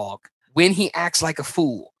wonderful dog. When he acts like a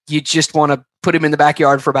fool, you just want to put him in the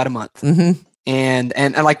backyard for about a month. Mm-hmm.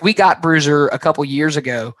 And like we got Bruiser a couple years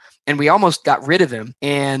ago, and we almost got rid of him.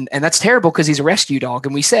 And that's terrible because he's a rescue dog.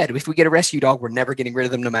 And we said, if we get a rescue dog, we're never getting rid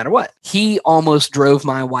of them no matter what. He almost drove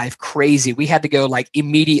my wife crazy. We had to go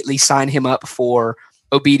immediately sign him up for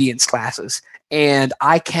obedience classes. And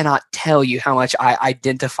I cannot tell you how much I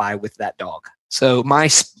identify with that dog. So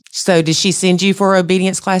did she send you for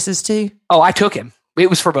obedience classes too? Oh, I took him. It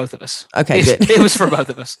was for both of us. Okay, good. It was for both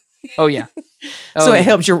of us. Oh, yeah. So it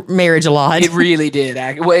helped your marriage a lot. It really did.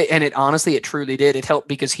 And it honestly, it truly did. It helped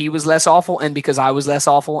because he was less awful and because I was less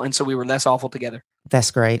awful. And so we were less awful together.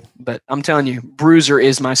 That's great. But I'm telling you, Bruiser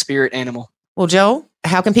is my spirit animal. Well, Joel,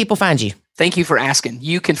 how can people find you? Thank you for asking.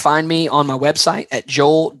 You can find me on my website at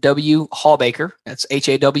Joel W. Hawbaker. That's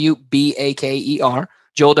HAWBAKER.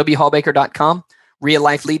 JoelWHawbaker.com,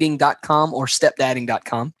 reallifeleading.com, or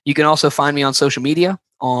stepdadding.com. You can also find me on social media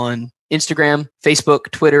on Instagram,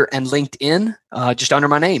 Facebook, Twitter, and LinkedIn, just under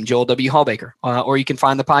my name, Joel W. Hawbaker. Or you can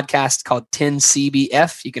find the podcast called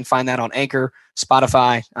 10CBF. You can find that on Anchor,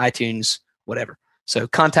 Spotify, iTunes, whatever. So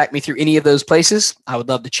contact me through any of those places. I would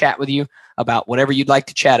love to chat with you about whatever you'd like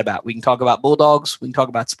to chat about. We can talk about bulldogs. We can talk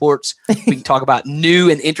about sports. We can talk about new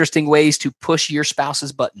and interesting ways to push your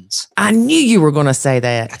spouse's buttons. I knew you were going to say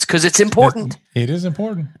that. That's because it's important. It is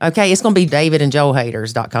important. Okay, it's going to be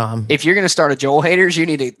davidandjoelhaters.com. If you're going to start a Joel Haters, you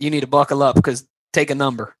need to buckle up because take a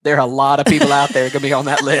number. There are a lot of people out there going to be on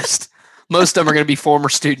that list. Most of them are going to be former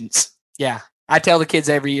students. Yeah. I tell the kids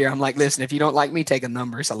every year, I'm like, listen, if you don't like me, take a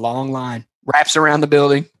number. It's a long line. Wraps around the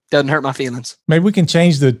building. Doesn't hurt my feelings. Maybe we can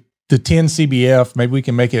change the 10 CBF. Maybe we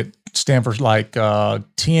can make it stand for like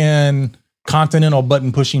 10 Continental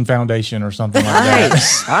Button Pushing Foundation or something like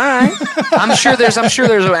that. All right. I'm sure there's an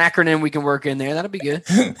acronym we can work in there. That'll be good.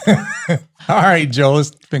 All right, Joel.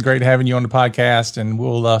 It's been great having you on the podcast, and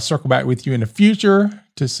we'll circle back with you in the future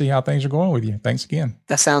to see how things are going with you. Thanks again.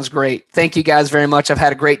 That sounds great. Thank you guys very much. I've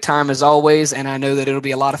had a great time as always, and I know that it'll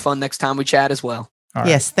be a lot of fun next time we chat as well. All right.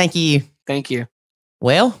 Yes, thank you. Thank you.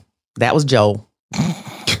 Well, that was Joel.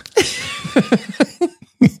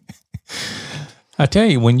 I tell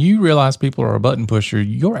you, when you realize people are a button pusher,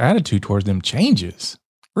 your attitude towards them changes.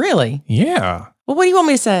 Really? Yeah. Well, what do you want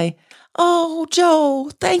me to say? Oh,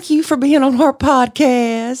 Joel, thank you for being on our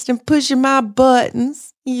podcast and pushing my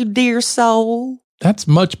buttons, you dear soul. That's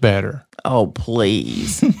much better. Oh,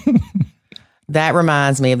 please. That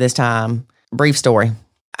reminds me of this time. Brief story.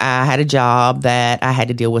 I had a job that I had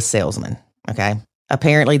to deal with salesmen. Okay.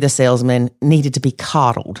 Apparently the salesman needed to be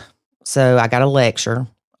coddled. So I got a lecture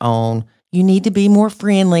on you need to be more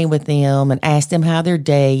friendly with them and ask them how their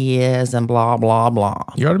day is and blah, blah, blah.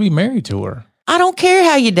 You ought to be married to her. I don't care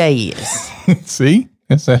how your day is. See?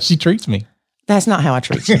 That's how she treats me. That's not how I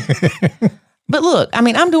treat you. But look, I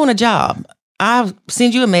mean, I'm doing a job. I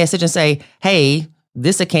send you a message and say, hey,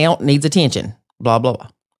 this account needs attention, blah, blah, blah.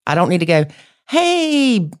 I don't need to go,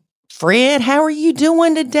 hey, Fred, how are you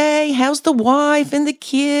doing today? How's the wife and the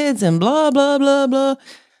kids and blah, blah, blah, blah.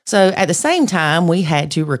 So at the same time, we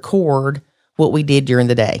had to record what we did during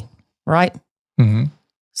the day, right? Mm-hmm.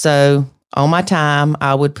 So on my time,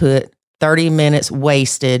 I would put 30 minutes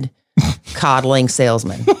wasted coddling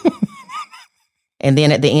salesmen. And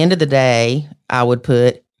then at the end of the day, I would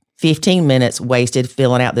put 15 minutes wasted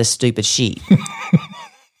filling out this stupid sheet.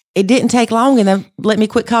 It didn't take long and then let me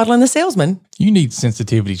quit coddling the salesman. You need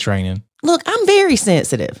sensitivity training. Look, I'm very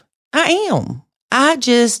sensitive. I am.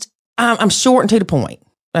 I'm short and to the point.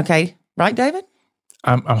 Okay. Right, David?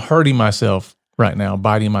 I'm hurting myself right now,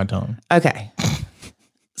 biting my tongue. Okay.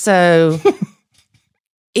 So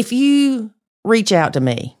if you reach out to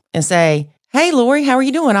me and say, hey, Lori, how are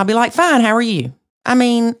you doing? I'll be like, fine. How are you? I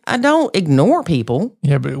mean, I don't ignore people.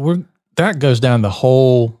 Yeah, but that goes down the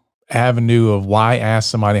whole avenue of why ask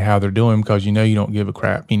somebody how they're doing because you know you don't give a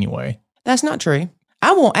crap anyway. That's not true.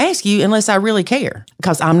 I won't ask you unless I really care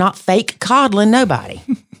because I'm not fake coddling nobody.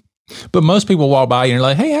 But most people walk by you and you're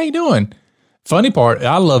like, hey, how you doing? Funny part,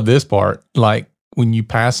 I love this part. Like when you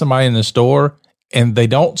pass somebody in the store and they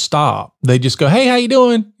don't stop. They just go, hey, how you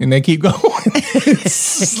doing? And they keep going.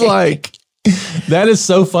 It's like, that is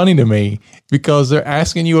so funny to me because they're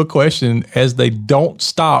asking you a question as they don't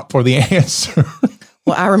stop for the answer.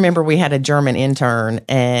 Well, I remember we had a German intern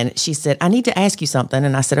and she said, I need to ask you something.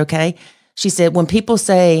 And I said, okay. She said, when people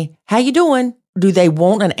say, how you doing? Do they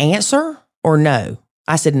want an answer or no?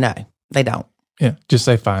 I said, no, they don't. Yeah, just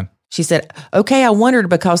say fine. She said, okay, I wondered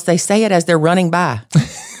because they say it as they're running by.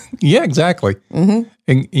 Yeah, exactly. Mm-hmm.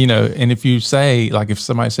 And, and if you say, like if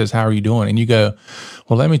somebody says, how are you doing? And you go,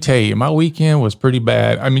 well, let me tell you, my weekend was pretty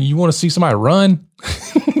bad. I mean, you want to see somebody run?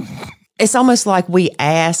 It's almost like we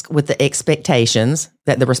ask with the expectations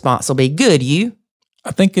that the response will be good. You?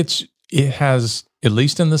 I think it has, at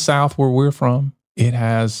least in the South where we're from, it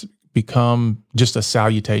has become just a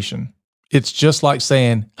salutation. It's just like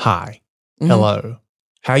saying, hi, hello.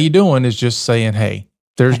 How you doing is just saying, hey.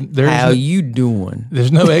 There's how you doing?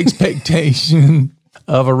 There's no expectation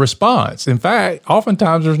of a response. In fact,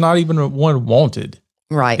 oftentimes there's not even one wanted.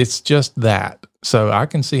 Right. It's just that. So I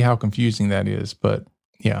can see how confusing that is, but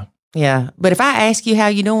yeah. Yeah. But if I ask you how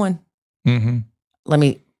you doing, let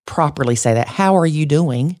me properly say that, how are you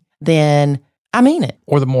doing, then I mean it.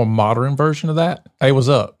 Or the more modern version of that, hey, what's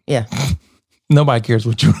up? Yeah. Nobody cares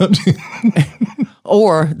what you're up to.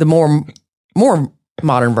 Or the more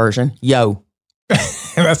modern version, yo.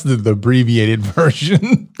 That's the abbreviated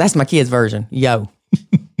version. That's my kid's version, yo.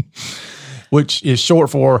 Which is short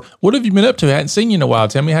for, what have you been up to? I hadn't seen you in a while.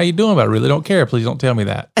 Tell me how you doing, but I really don't care. Please don't tell me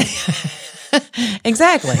that.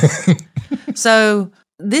 Exactly. So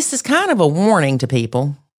this is kind of a warning to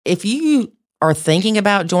people. If you are thinking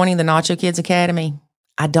about joining the Nacho Kids Academy,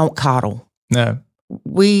 I don't coddle. No.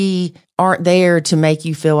 We aren't there to make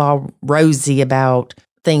you feel all rosy about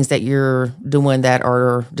things that you're doing that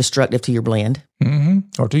are destructive to your blend.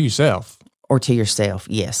 Mm-hmm. Or to yourself. Or to yourself,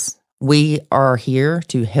 yes. We are here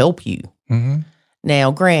to help you. Mm-hmm.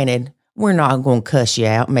 Now, granted, we're not going to cuss you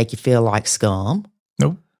out and make you feel like scum.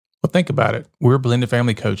 Nope. Well, think about it. We're blended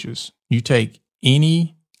family coaches. You take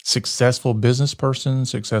any successful business person,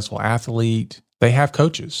 successful athlete, they have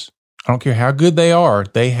coaches. I don't care how good they are,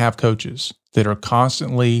 they have coaches that are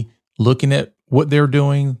constantly looking at what they're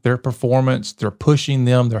doing, their performance, they're pushing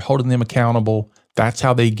them, they're holding them accountable. That's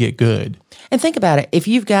how they get good. And think about it. If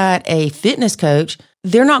you've got a fitness coach,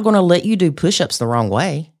 they're not going to let you do push-ups the wrong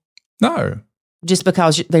way. No. Just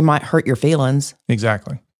because they might hurt your feelings.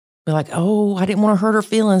 Exactly. They're like, oh, I didn't want to hurt her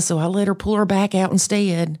feelings, so I let her pull her back out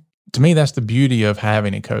instead. To me, that's the beauty of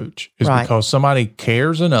having a coach, is right. Because somebody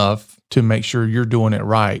cares enough to make sure you're doing it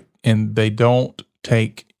right, and they don't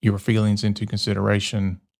take your feelings into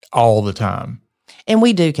consideration all the time. And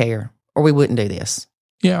we do care, or we wouldn't do this.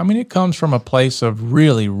 Yeah, I mean, it comes from a place of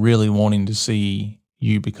really, really wanting to see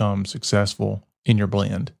you become successful in your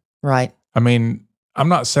blend. Right. I mean, I'm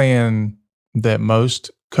not saying that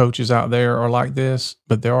most coaches out there are like this,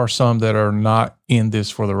 but there are some that are not in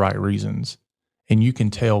this for the right reasons. And you can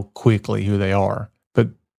tell quickly who they are. But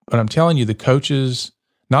I'm telling you, the coaches,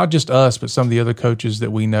 not just us, but some of the other coaches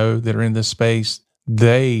that we know that are in this space,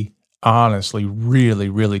 they honestly really,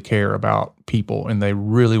 really care about people, and they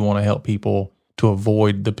really want to help people to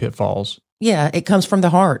avoid the pitfalls. Yeah, it comes from the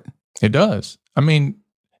heart. It does. I mean,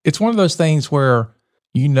 it's one of those things where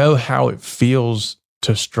you know how it feels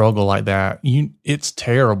to struggle like that. It's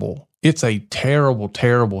terrible. It's a terrible,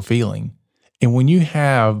 terrible feeling. And when you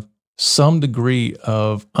have some degree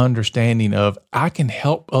of understanding of, I can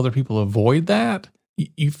help other people avoid that,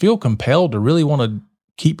 you feel compelled to really want to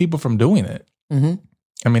keep people from doing it. Mm-hmm.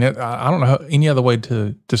 I mean, I don't know any other way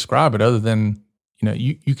to describe it other than,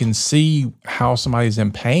 you can see how somebody's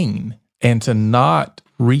in pain, and to not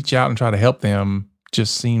reach out and try to help them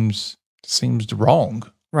just seems wrong.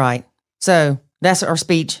 Right. So that's our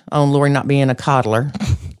speech on Lori not being a coddler.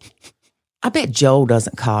 I bet Joel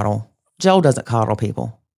doesn't coddle. Joel doesn't coddle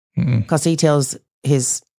people because he tells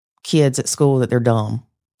his kids at school that they're dumb.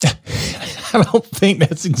 I don't think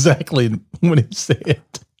that's exactly what he said.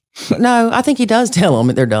 No, I think he does tell them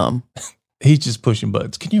that they're dumb. He's just pushing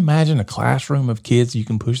buttons. Can you imagine a classroom of kids you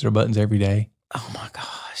can push their buttons every day? Oh, my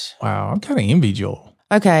gosh. Wow, I'm kind of envy Joel.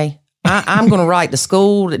 Okay, I'm going to write the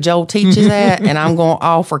school that Joel teaches at, and I'm going to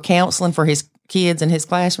offer counseling for his kids in his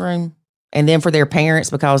classroom, and then for their parents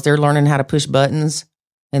because they're learning how to push buttons,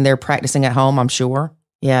 and they're practicing at home, I'm sure.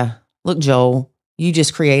 Yeah. Look, Joel, you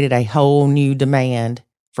just created a whole new demand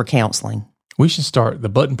for counseling. We should start the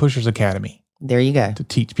Button Pushers Academy. There you go. To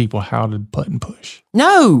teach people how to button push.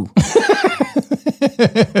 No.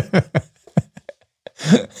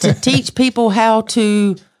 To teach people how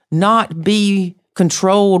to not be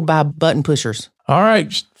controlled by button pushers. All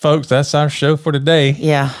right, folks, that's our show for today.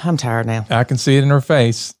 Yeah, I'm tired now. I can see it in her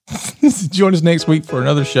face. Join us next week for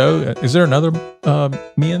another show. Is there another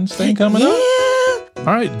men's thing coming up? All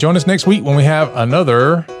right, join us next week when we have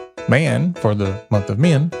another man for the month of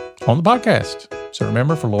men on the podcast. So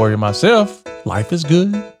remember, for Lori and myself, life is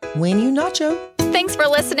good when you nacho. Thanks for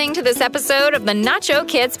listening to this episode of the Nacho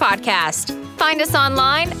Kids Podcast. Find us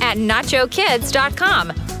online at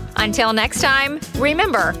nachokids.com. Until next time,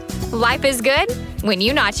 remember, life is good when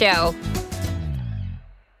you nacho.